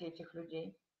знаете этих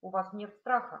людей. У вас нет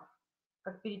страха,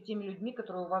 как перед теми людьми,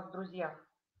 которые у вас в друзьях.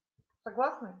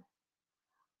 Согласны?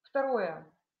 Второе.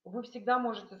 Вы всегда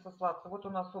можете сослаться. Вот у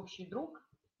нас общий друг.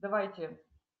 Давайте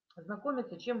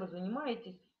знакомиться, чем вы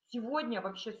занимаетесь. Сегодня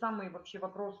вообще самый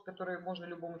вопрос, который можно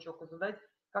любому человеку задать: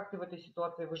 как ты в этой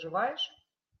ситуации выживаешь?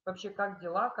 Вообще, как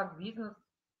дела, как бизнес?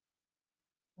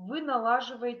 Вы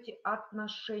налаживаете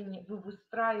отношения, вы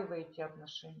выстраиваете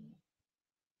отношения.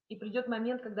 И придет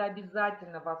момент, когда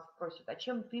обязательно вас спросят: а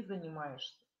чем ты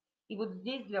занимаешься? И вот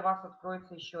здесь для вас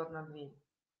откроется еще одна дверь.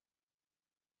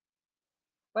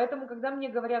 Поэтому, когда мне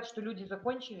говорят, что люди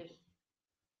закончились,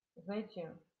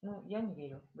 знаете, ну, я не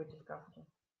верю в эти сказки.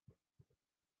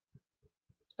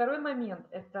 Второй момент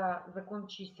 – это закон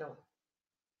чисел.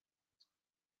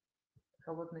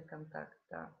 Холодный контакт,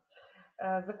 да.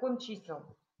 Закон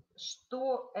чисел.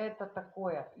 Что это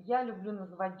такое? Я люблю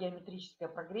называть геометрическая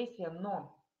прогрессия,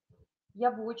 но я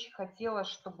бы очень хотела,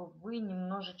 чтобы вы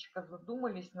немножечко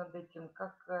задумались над этим.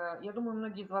 Я думаю,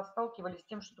 многие из вас сталкивались с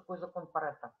тем, что такое закон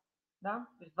Паретта. Да?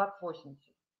 То есть 20-80.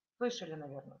 Слышали,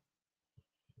 наверное.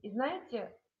 И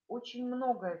знаете, очень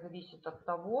многое зависит от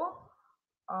того,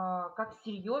 как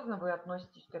серьезно вы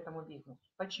относитесь к этому бизнесу.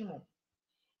 Почему?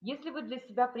 Если вы для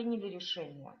себя приняли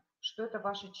решение, что это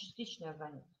ваша частичная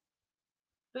занятость,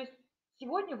 то есть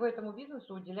сегодня вы этому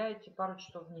бизнесу уделяете пару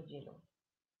часов в неделю.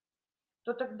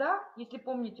 то тогда, если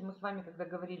помните, мы с вами когда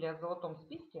говорили о золотом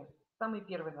списке, самый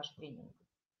первый наш тренинг,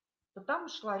 то там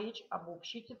шла речь об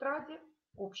общей тетради,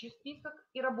 общий список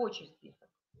и рабочий список.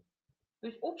 То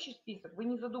есть общий список, вы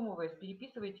не задумываясь,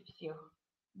 переписываете всех,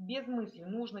 без мысли,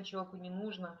 нужно человеку, не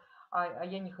нужно, а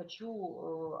я не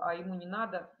хочу, а ему не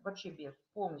надо, вообще без,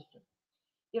 полностью.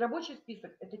 И рабочий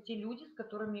список – это те люди, с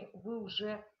которыми вы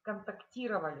уже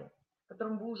контактировали,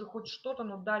 которым вы уже хоть что-то,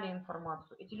 но дали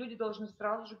информацию. Эти люди должны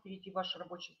сразу же перейти в ваш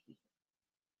рабочий список.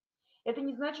 Это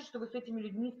не значит, что вы с этими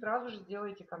людьми сразу же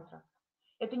сделаете контракт.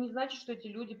 Это не значит, что эти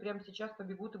люди прямо сейчас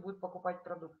побегут и будут покупать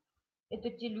продукт. Это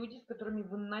те люди, с которыми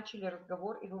вы начали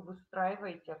разговор, и вы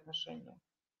выстраиваете отношения.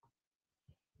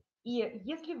 И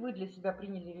если вы для себя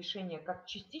приняли решение как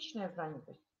частичная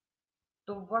занятость,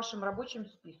 то в вашем рабочем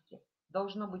списке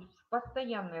должно быть в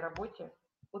постоянной работе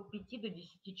от 5 до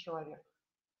 10 человек.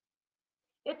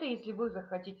 Это если вы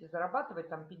захотите зарабатывать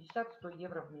там 50-100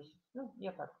 евро в месяц. Ну,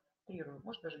 я так утрирую,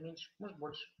 может даже меньше, может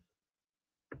больше.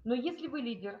 Но если вы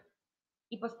лидер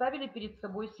и поставили перед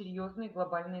собой серьезные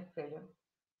глобальные цели,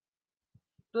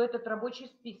 то этот рабочий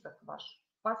список ваш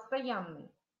постоянный,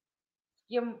 с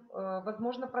кем,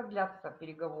 возможно, продлятся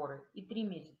переговоры и 3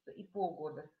 месяца, и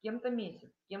полгода, с кем-то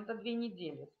месяц, с кем-то 2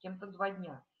 недели, с кем-то 2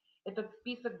 дня. Этот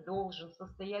список должен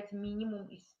состоять минимум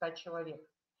из 100 человек.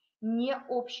 Не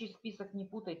общий список, не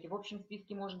путайте. В общем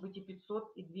списке может быть и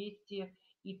 500, и 200,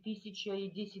 и 1000,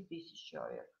 и 10 тысяч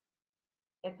человек.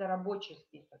 Это рабочий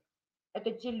список.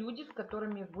 Это те люди, с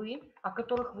которыми вы, о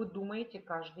которых вы думаете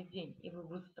каждый день. И вы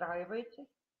выстраиваете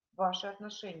ваши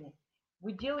отношения.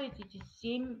 Вы делаете эти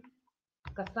 7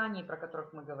 касаний, про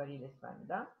которых мы говорили с вами,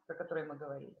 да? Про которые мы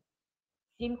говорили.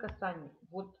 7 касаний.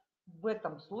 Вот в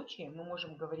этом случае мы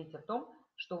можем говорить о том,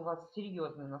 что у вас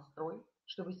серьезный настрой,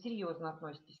 что вы серьезно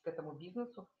относитесь к этому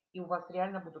бизнесу, и у вас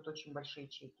реально будут очень большие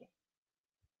чеки.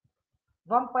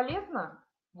 Вам полезна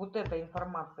вот эта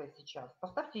информация сейчас?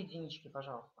 Поставьте единички,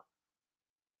 пожалуйста.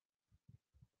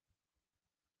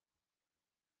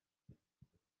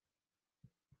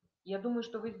 Я думаю,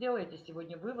 что вы сделаете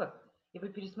сегодня вывод, и вы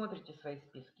пересмотрите свои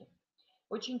списки.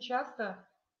 Очень часто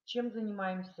чем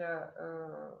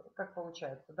занимаемся, как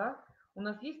получается, да? У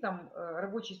нас есть там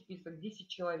рабочий список 10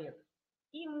 человек,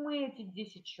 и мы эти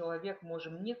 10 человек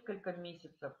можем несколько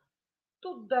месяцев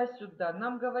туда-сюда.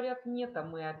 Нам говорят нет, а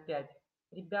мы опять.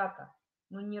 Ребята,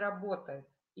 ну не работает.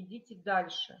 Идите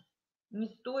дальше. Не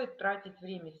стоит тратить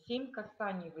время. 7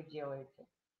 касаний вы делаете.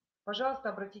 Пожалуйста,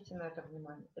 обратите на это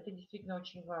внимание. Это действительно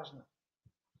очень важно.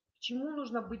 К чему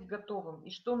нужно быть готовым и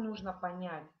что нужно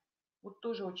понять? Вот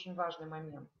тоже очень важный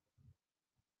момент.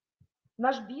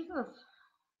 Наш бизнес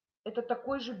 – это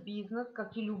такой же бизнес,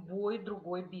 как и любой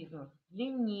другой бизнес.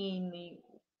 Линейный,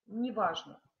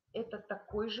 неважно. Это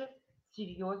такой же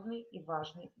серьезный и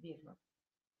важный бизнес.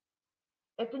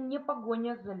 Это не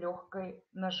погоня за легкой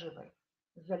наживой,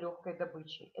 за легкой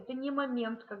добычей. Это не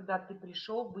момент, когда ты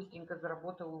пришел, быстренько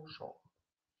заработал и ушел.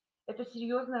 Это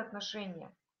серьезные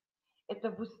отношения.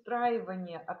 Это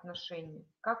выстраивание отношений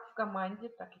как в команде,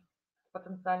 так и с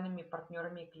потенциальными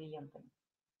партнерами и клиентами.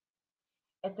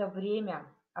 Это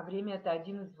время, а время – это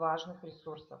один из важных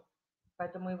ресурсов.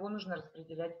 Поэтому его нужно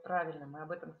распределять правильно. Мы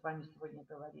об этом с вами сегодня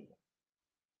говорили.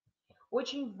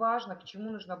 Очень важно, к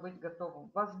чему нужно быть готовым.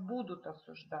 Вас будут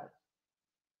осуждать.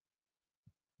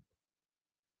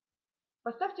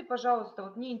 Поставьте, пожалуйста,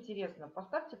 вот мне интересно,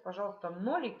 поставьте, пожалуйста,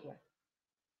 нолики,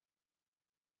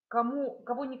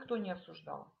 кого никто не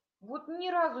осуждал. Вот ни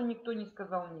разу никто не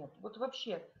сказал нет. Вот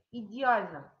вообще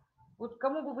идеально. Вот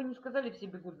кому бы вы ни сказали, все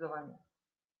бегут за вами.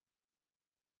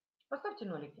 Поставьте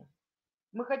нолики.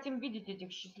 Мы хотим видеть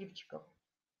этих счастливчиков.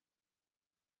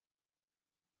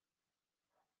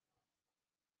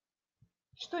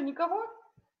 Что, никого?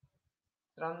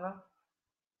 Странно.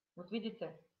 Вот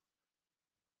видите?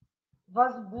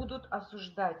 Вас будут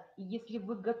осуждать. И если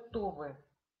вы готовы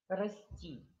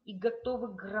расти и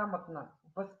готовы грамотно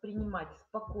воспринимать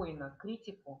спокойно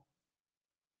критику,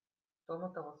 то оно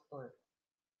того стоит.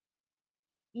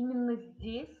 Именно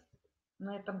здесь,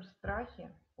 на этом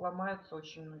страхе, ломаются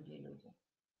очень многие люди.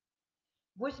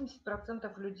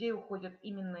 80% людей уходят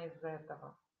именно из-за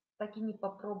этого, так и не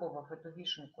попробовав эту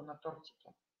вишенку на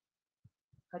тортике,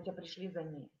 хотя пришли за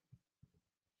ней.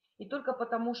 И только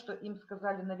потому, что им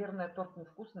сказали, наверное, торт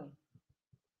невкусный,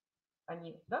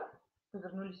 они, да,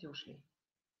 повернулись и ушли.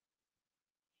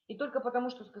 И только потому,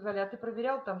 что сказали, а ты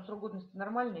проверял, там срок годности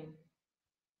нормальный?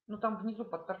 Ну там внизу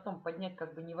под тортом поднять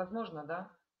как бы невозможно,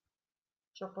 да?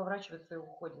 Человек поворачивается и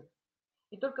уходит.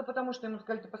 И только потому, что ему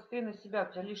сказали, ты посмотри на себя,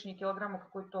 у тебя лишние килограммы,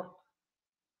 какой торт.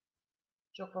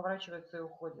 Человек поворачивается и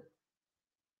уходит.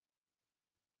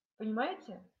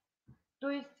 Понимаете? То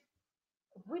есть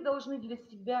Вы должны для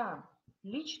себя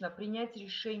лично принять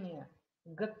решение,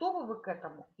 готовы вы к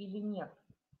этому или нет.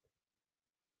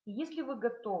 И если вы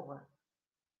готовы,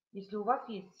 если у вас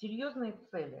есть серьезные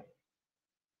цели,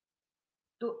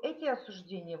 то эти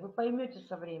осуждения вы поймете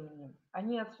со временем.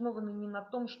 Они основаны не на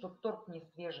том, что торт не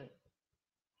свежий,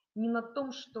 не на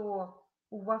том, что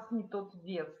у вас не тот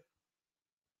вес,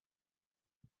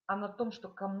 а на том, что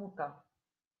кому-то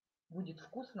будет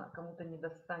вкусно, а кому-то не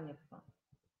достанется.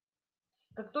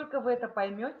 Как только вы это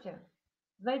поймете,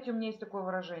 знаете, у меня есть такое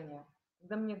выражение,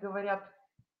 когда мне говорят,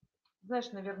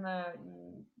 знаешь, наверное,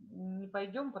 не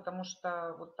пойдем, потому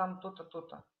что вот там то-то,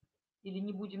 то-то. Или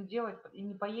не будем делать, и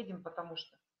не поедем, потому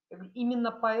что. Я говорю,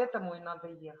 именно поэтому и надо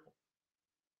ехать.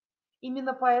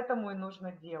 Именно поэтому и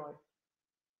нужно делать.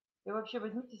 И вообще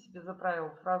возьмите себе за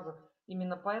правило фразу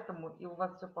 «именно поэтому», и у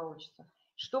вас все получится.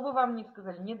 Что бы вам ни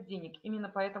сказали, нет денег, именно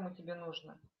поэтому тебе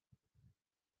нужно.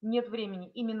 Нет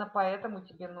времени, именно поэтому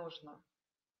тебе нужно.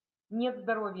 Нет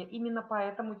здоровья, именно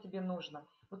поэтому тебе нужно.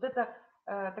 Вот это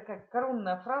такая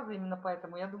коронная фраза, именно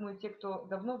поэтому. Я думаю, те, кто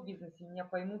давно в бизнесе, меня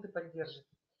поймут и поддержат.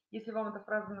 Если вам эта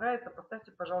фраза нравится,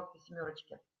 поставьте, пожалуйста,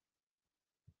 семерочки.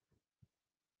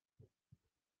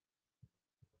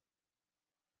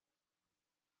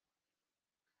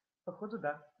 Походу,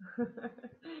 да.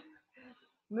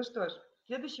 Ну что ж,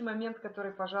 следующий момент,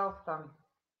 который, пожалуйста,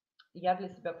 я для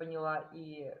себя поняла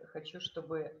и хочу,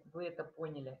 чтобы вы это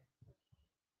поняли.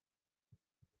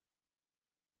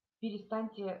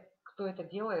 Перестаньте, кто это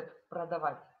делает,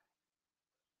 продавать.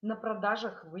 На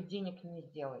продажах вы денег не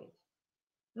сделаете.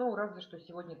 Ну, разве что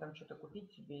сегодня там что-то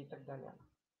купить себе и так далее.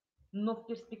 Но в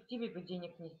перспективе вы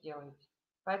денег не сделаете.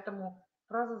 Поэтому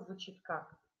фраза звучит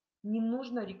как: не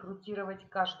нужно рекрутировать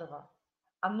каждого,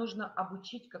 а нужно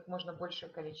обучить как можно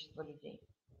большее количество людей.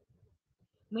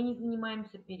 Мы не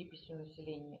занимаемся переписью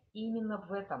населения. И именно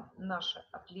в этом наше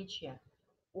отличие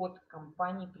от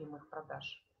компаний прямых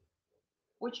продаж.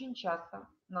 Очень часто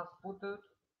нас путают,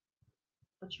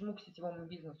 почему к сетевому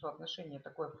бизнесу отношение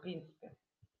такое в принципе.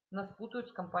 Нас путают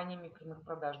с компаниями прямых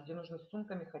продаж, где нужно с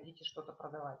сумками ходить и что-то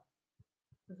продавать.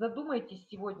 Задумайтесь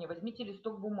сегодня, возьмите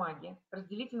листок бумаги,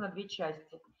 разделите на две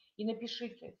части и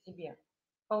напишите себе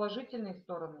положительные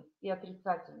стороны и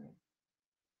отрицательные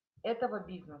этого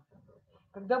бизнеса.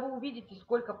 Когда вы увидите,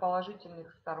 сколько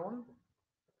положительных сторон,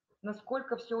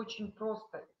 насколько все очень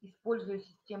просто, используя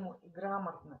систему и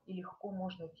грамотно и легко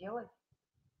можно делать.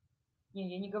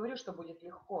 Не, я не говорю, что будет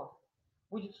легко.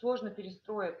 Будет сложно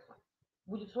перестроиться.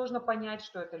 Будет сложно понять,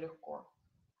 что это легко.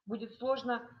 Будет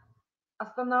сложно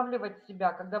останавливать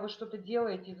себя, когда вы что-то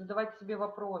делаете, и задавать себе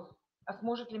вопрос, а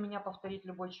сможет ли меня повторить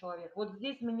любой человек. Вот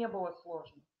здесь мне было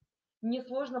сложно. Мне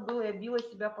сложно было, я била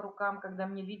себя по рукам, когда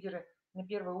мне лидеры на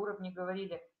первом уровне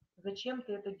говорили: зачем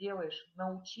ты это делаешь,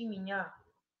 научи меня.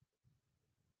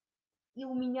 И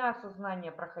у меня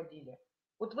осознания проходили.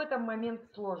 Вот в этом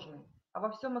момент сложный, а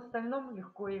во всем остальном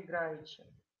легко и играючи.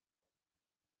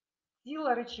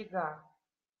 Сила рычага.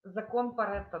 Закон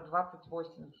Паретто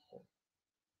 2080.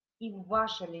 И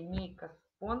ваша линейка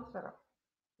спонсоров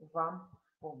вам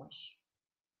в помощь.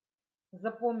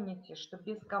 Запомните, что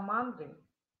без команды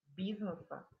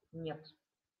бизнеса нет.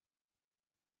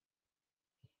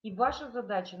 И ваша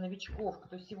задача новичков,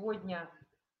 кто сегодня...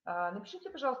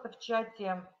 Напишите, пожалуйста, в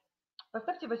чате,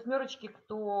 поставьте восьмерочки,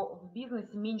 кто в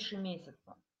бизнесе меньше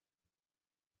месяца.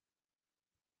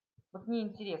 Вот мне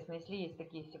интересно, если есть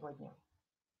такие сегодня.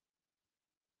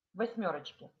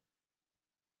 Восьмерочки.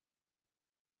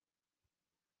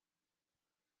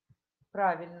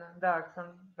 Правильно, да,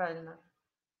 Оксан, правильно.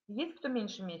 Есть кто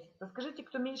меньше месяца? Скажите,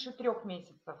 кто меньше 3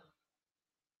 месяцев.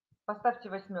 Поставьте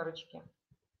восьмерочки.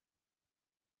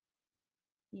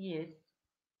 Есть.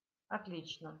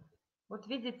 Отлично. Вот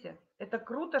видите, это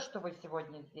круто, что вы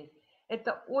сегодня здесь.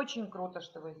 Это очень круто,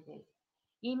 что вы здесь.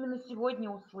 И именно сегодня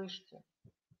услышьте.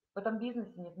 В этом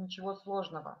бизнесе нет ничего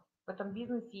сложного. В этом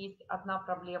бизнесе есть одна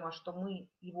проблема, что мы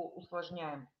его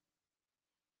усложняем.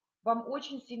 Вам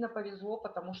очень сильно повезло,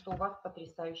 потому что у вас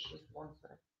потрясающие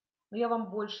спонсоры. Но я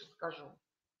вам больше скажу.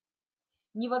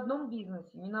 Ни в одном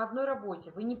бизнесе, ни на одной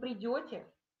работе вы не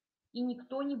придете, и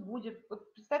никто не будет...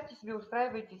 Вот представьте себе,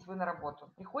 устраиваетесь вы на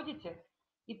работу, приходите,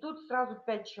 и тут сразу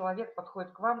 5 человек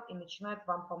подходят к вам и начинают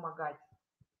вам помогать.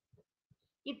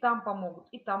 И там помогут,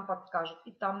 и там подскажут,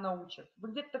 и там научат.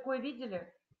 Вы где-то такое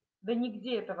видели? Да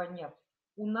нигде этого нет.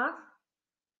 У нас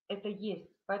это есть.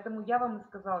 Поэтому я вам и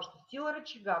сказала, что сила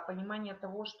рычага, понимание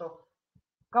того, что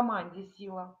в команде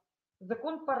сила,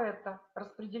 закон Паретто,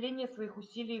 распределение своих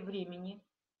усилий и времени,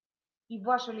 и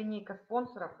ваша линейка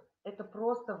спонсоров – это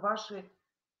просто ваши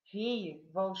феи,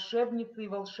 волшебницы и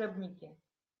волшебники,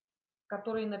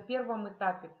 которые на первом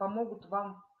этапе помогут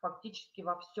вам фактически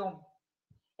во всем.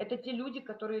 Это те люди,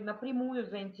 которые напрямую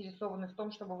заинтересованы в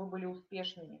том, чтобы вы были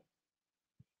успешными.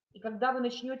 И когда вы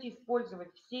начнете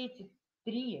использовать все эти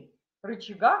 3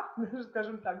 рычага,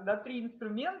 скажем так, да, 3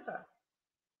 инструмента,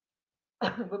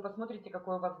 вы посмотрите,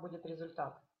 какой у вас будет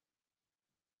результат.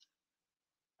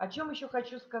 О чем еще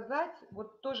хочу сказать,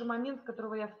 вот тоже момент, с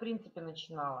которого я в принципе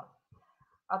начинала.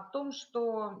 О том,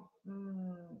 что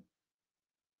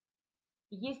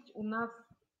есть у нас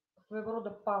своего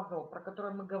рода пазл, про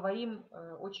который мы говорим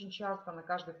очень часто на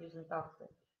каждой презентации.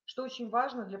 Что очень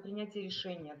важно для принятия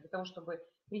решения, для того, чтобы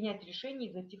принять решение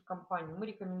и зайти в компанию, мы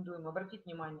рекомендуем обратить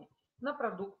внимание на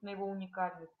продукт, на его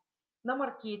уникальность, на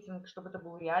маркетинг, чтобы это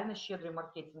был реально щедрый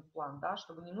маркетинг-план, да,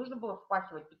 чтобы не нужно было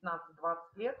впахивать 15-20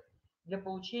 лет для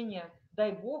получения,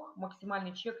 дай бог,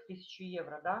 максимальный чек в 1000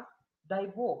 евро, да, дай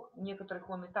бог, у некоторых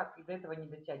он и так и до этого не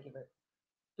дотягивает.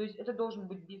 То есть это должен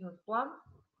быть бизнес-план,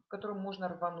 в котором можно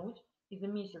рвануть и за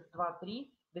месяц,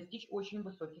 2-3 достичь очень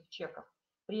высоких чеков.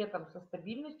 При этом со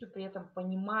стабильностью, при этом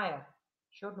понимая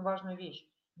еще одну важную вещь.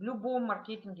 В любом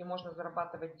маркетинге можно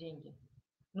зарабатывать деньги,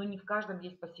 но не в каждом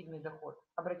есть пассивный доход.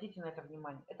 Обратите на это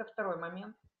внимание. Это второй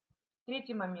момент.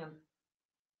 Третий момент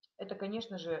 – это,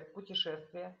 конечно же,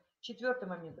 путешествие. Четвертый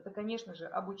момент – это, конечно же,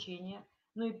 обучение.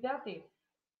 Ну и пятый,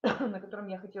 на котором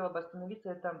я хотела бы остановиться,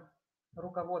 это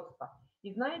руководство.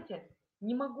 И знаете,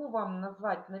 не могу вам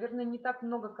назвать, наверное, не так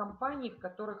много компаний, в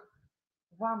которых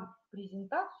вам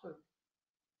презентацию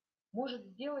может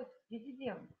сделать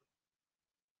президент.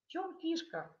 В чем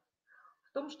фишка?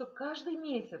 В том, что каждый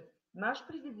месяц наш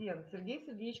президент Сергей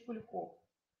Сергеевич Куликов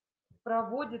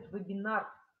проводит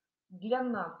вебинар для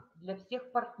нас, для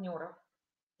всех партнеров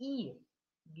и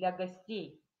для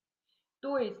гостей.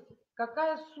 То есть,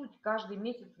 какая суть каждый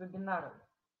месяц вебинара?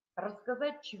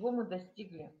 Рассказать, чего мы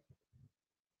достигли.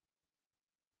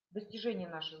 Достижения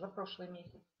наши за прошлый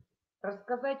месяц.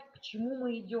 Рассказать, к чему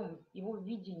мы идем, его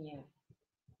видение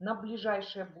на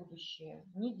ближайшее будущее.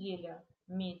 Неделя,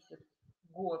 месяц,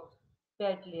 год,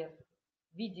 5 лет.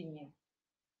 Видение.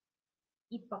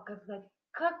 И показать,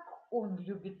 как он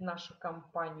любит нашу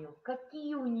компанию,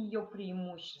 какие у нее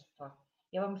преимущества.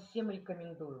 Я вам всем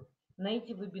рекомендую. На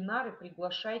эти вебинары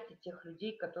приглашайте тех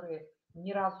людей, которые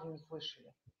ни разу не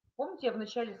слышали. Помните, я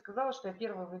вначале сказала, что я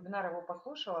первый вебинар его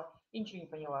послушала и ничего не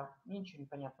поняла, мне ничего не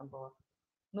понятно было.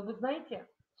 Но вы знаете,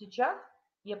 сейчас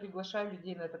я приглашаю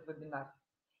людей на этот вебинар.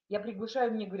 Я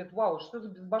приглашаю, мне говорят, вау, что за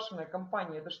безбашенная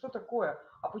компания, это что такое?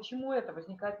 А почему это?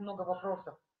 Возникает много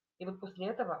вопросов. И вот после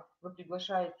этого вы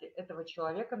приглашаете этого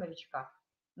человека, новичка,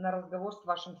 на разговор с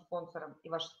вашим спонсором. И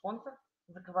ваш спонсор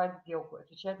закрывает сделку,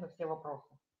 отвечает на все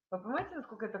вопросы. Вы понимаете,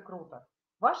 насколько это круто?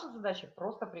 Ваша задача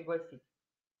просто пригласить.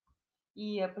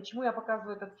 И почему я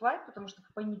показываю этот слайд? Потому что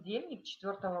в понедельник,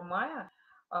 4 мая,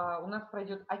 у нас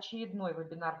пройдет очередной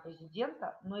вебинар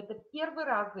президента, но это первый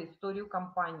раз за историю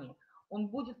компании. Он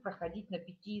будет проходить на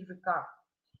 5 языках.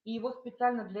 И его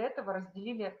специально для этого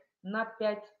разделили на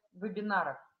 5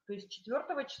 вебинаров. То есть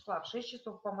 4 числа в 6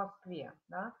 часов по Москве,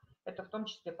 да, это в том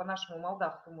числе по нашему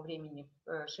молдавскому времени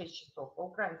 6 часов, по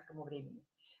украинскому времени,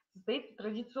 состоится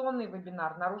традиционный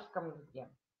вебинар на русском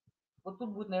языке. Вот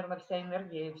тут будет, наверное, вся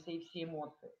энергия и все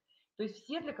эмоции. То есть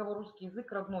все, для кого русский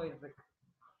язык, родной язык.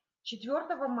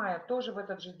 4 мая, тоже в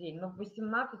этот же день, но в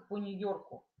 18 по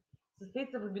Нью-Йорку,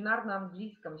 состоится вебинар на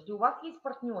английском. Если у вас есть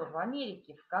партнер в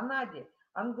Америке, в Канаде,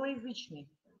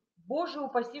 англоязычный, боже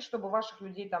упаси, чтобы ваших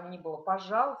людей там не было.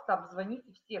 Пожалуйста,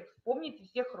 обзвоните всех, вспомните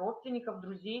всех родственников,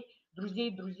 друзей,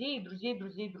 друзей, друзей, друзей,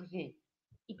 друзей, друзей.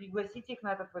 И пригласите их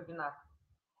на этот вебинар.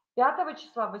 5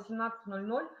 числа в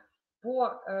 18:00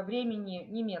 по времени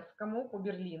немецкому, по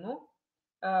Берлину,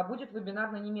 будет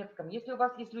вебинар на немецком. Если у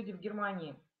вас есть люди в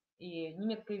Германии и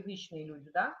немецкоязычные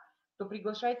люди, да, то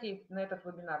приглашайте их на этот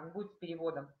вебинар, он будет с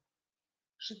переводом.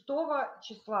 6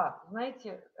 числа,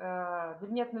 знаете, для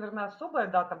меня это, наверное, особая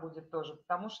дата будет тоже,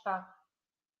 потому что,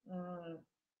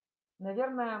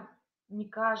 наверное, не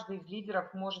каждый из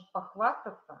лидеров может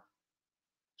похвастаться,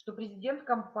 что президент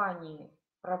компании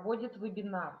проводит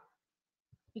вебинар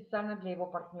специально для его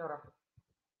партнеров.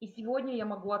 И сегодня я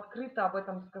могу открыто об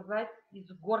этом сказать и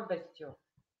с гордостью,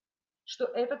 что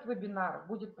этот вебинар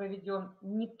будет проведен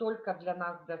не только для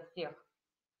нас, для всех.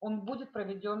 Он будет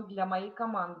проведен для моей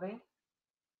команды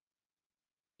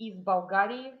из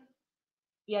Болгарии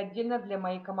и отдельно для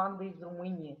моей команды из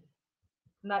Румынии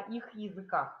на их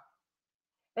языках.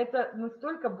 Это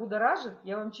настолько будоражит,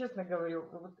 я вам честно говорю,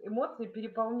 вот эмоции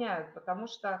переполняют, потому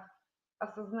что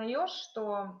осознаешь,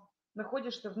 что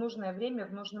находишься в нужное время,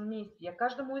 в нужном месте. Я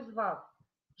каждому из вас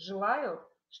желаю,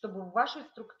 чтобы в вашей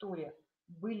структуре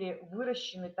были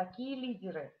выращены такие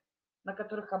лидеры, на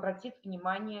которых обратит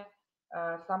внимание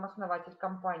сам основатель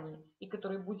компании, и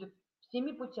который будет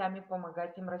всеми путями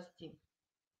помогать им расти.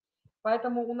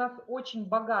 Поэтому у нас очень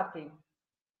богатый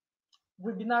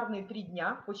вебинарные 3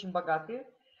 дня, очень богатые.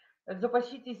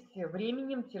 Запаситесь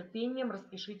временем, терпением,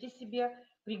 распишите себе,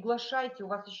 приглашайте, у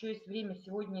вас еще есть время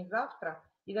сегодня и завтра,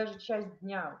 и даже часть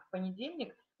дня в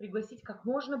понедельник пригласить как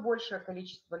можно большее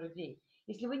количество людей.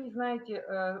 Если вы не знаете,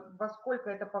 во сколько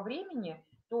это по времени,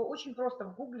 то очень просто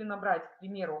в гугле набрать, к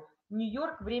примеру,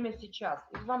 Нью-Йорк, время сейчас,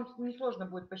 и вам несложно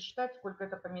будет посчитать, сколько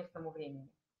это по местному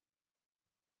времени.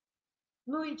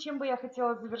 Ну и чем бы я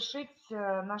хотела завершить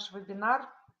наш вебинар?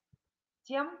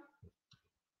 Тем,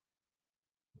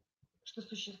 что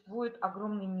существует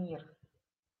огромный мир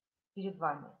перед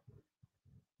вами.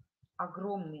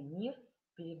 Огромный мир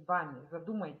перед вами.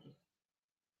 Задумайтесь.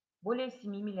 Более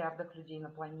 7 миллиардов людей на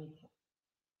планете.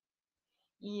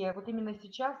 И вот именно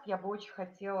сейчас я бы очень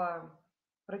хотела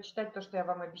прочитать то, что я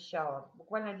вам обещала.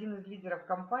 Буквально один из лидеров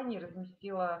компании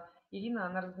разместила, Ирина,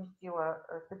 она разместила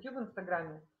статью в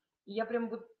Инстаграме. И я прям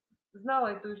вот знала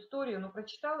эту историю, но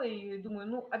прочитала ее и думаю,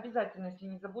 ну обязательно, если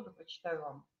не забуду, прочитаю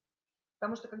вам.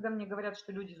 Потому что когда мне говорят,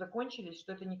 что люди закончились,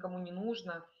 что это никому не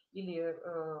нужно, или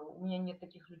у меня нет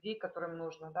таких людей, которым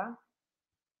нужно, да,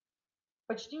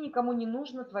 почти никому не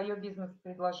нужно твое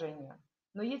бизнес-предложение.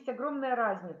 Но есть огромная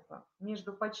разница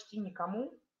между почти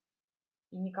никому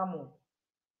и никому.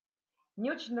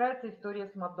 Мне очень нравится история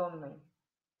с Мадонной.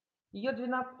 Ее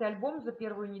 12-й альбом за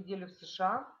первую неделю в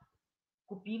США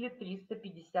купили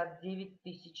 359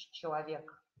 тысяч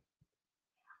человек.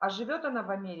 А живет она в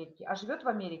Америке, живет в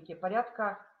Америке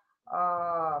порядка,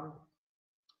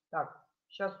 так,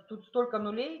 сейчас тут столько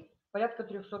нулей, порядка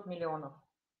 300 миллионов.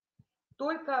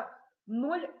 Только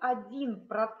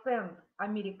 0,1%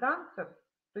 американцев,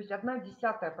 то есть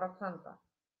 0,1%,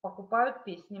 покупают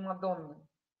песни Мадонны.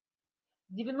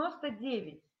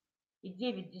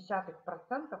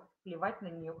 99,9% плевать на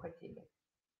нее хотели.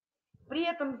 При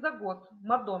этом за год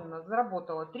Мадонна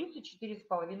заработала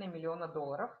 34,5 миллиона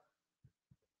долларов.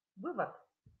 Вывод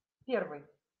первый.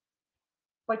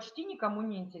 Почти никому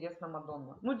не интересна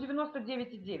Мадонна. Ну,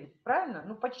 99,9, правильно?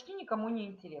 Ну, почти никому не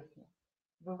интересно.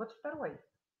 Вывод второй.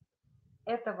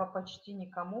 Этого почти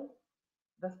никому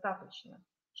достаточно,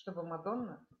 чтобы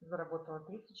Мадонна заработала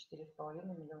 34,5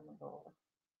 миллиона долларов.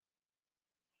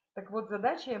 Так вот,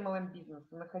 задача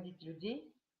MLM-бизнеса – находить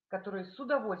людей, которые с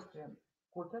удовольствием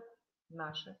купят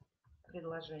наши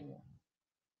предложения.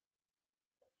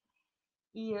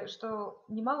 И что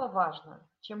немаловажно,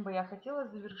 чем бы я хотела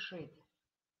завершить,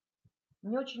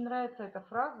 мне очень нравится эта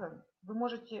фраза. Вы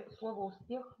можете слово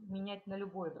 «успех» менять на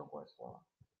любое другое слово.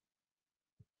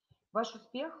 Ваш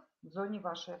успех в зоне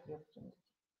вашей ответственности.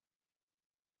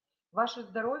 Ваше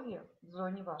здоровье в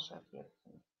зоне вашей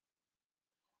ответственности.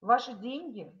 Ваши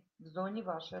деньги в зоне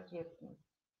вашей ответственности.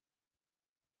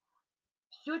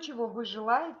 Все, чего вы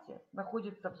желаете,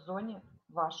 находится в зоне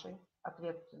вашей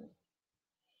ответственности.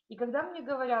 И когда мне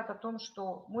говорят о том,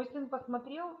 что мой сын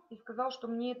посмотрел и сказал, что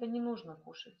мне это не нужно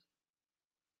кушать,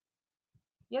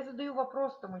 я задаю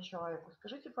вопрос тому человеку.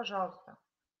 Скажите, пожалуйста,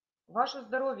 ваше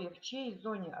здоровье в чьей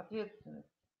зоне ответственности?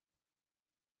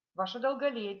 Ваше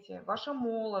долголетие, ваша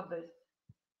молодость.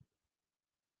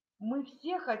 Мы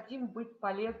все хотим быть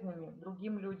полезными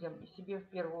другим людям и себе в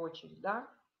первую очередь, да?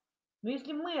 Но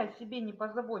если мы о себе не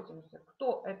позаботимся,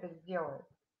 кто это сделает?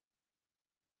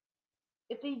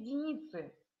 Это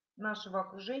единицы нашего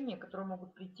окружения, которые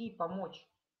могут прийти и помочь.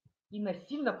 И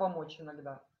насильно помочь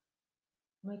иногда.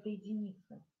 Но это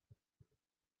единицы.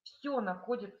 Все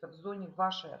находится в зоне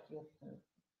вашей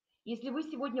ответственности. Если вы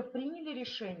сегодня приняли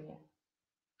решение,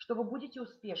 что вы будете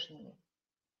успешными,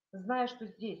 зная, что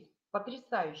здесь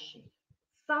потрясающий,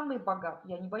 самый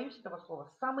богатый, я не боюсь этого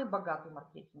слова, самый богатый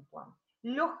маркетинг-план,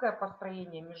 легкое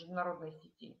построение международной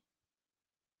сети,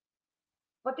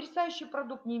 потрясающий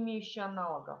продукт, не имеющий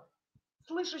аналогов,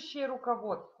 слышащее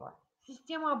руководство,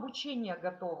 система обучения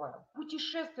готовая,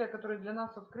 путешествия, которые для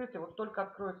нас открыты, вот только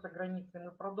откроются границы,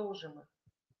 мы продолжим их.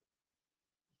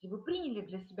 Если вы приняли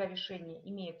для себя решение,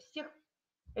 имея всех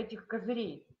этих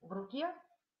козырей в руке,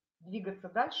 двигаться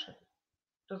дальше,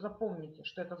 то запомните,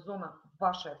 что это зона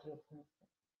вашей ответственности.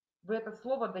 Вы это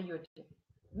слово даете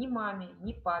ни маме,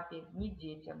 ни папе, ни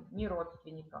детям, ни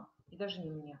родственникам, и даже не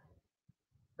мне.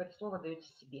 Вы это слово даете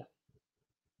себе.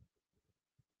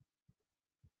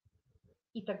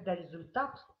 И тогда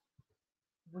результат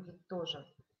будет тоже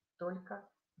только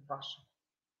вашим.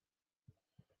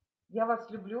 Я вас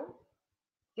люблю,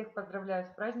 всех поздравляю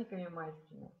с праздниками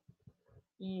майскими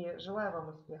и желаю вам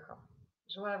успехов.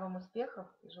 Желаю вам успехов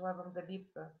и желаю вам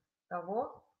добиться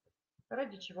того,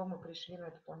 ради чего мы пришли на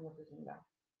эту планету Земля.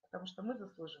 Потому что мы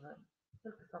заслуживаем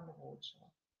только самого лучшего.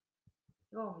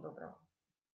 Всего вам доброго.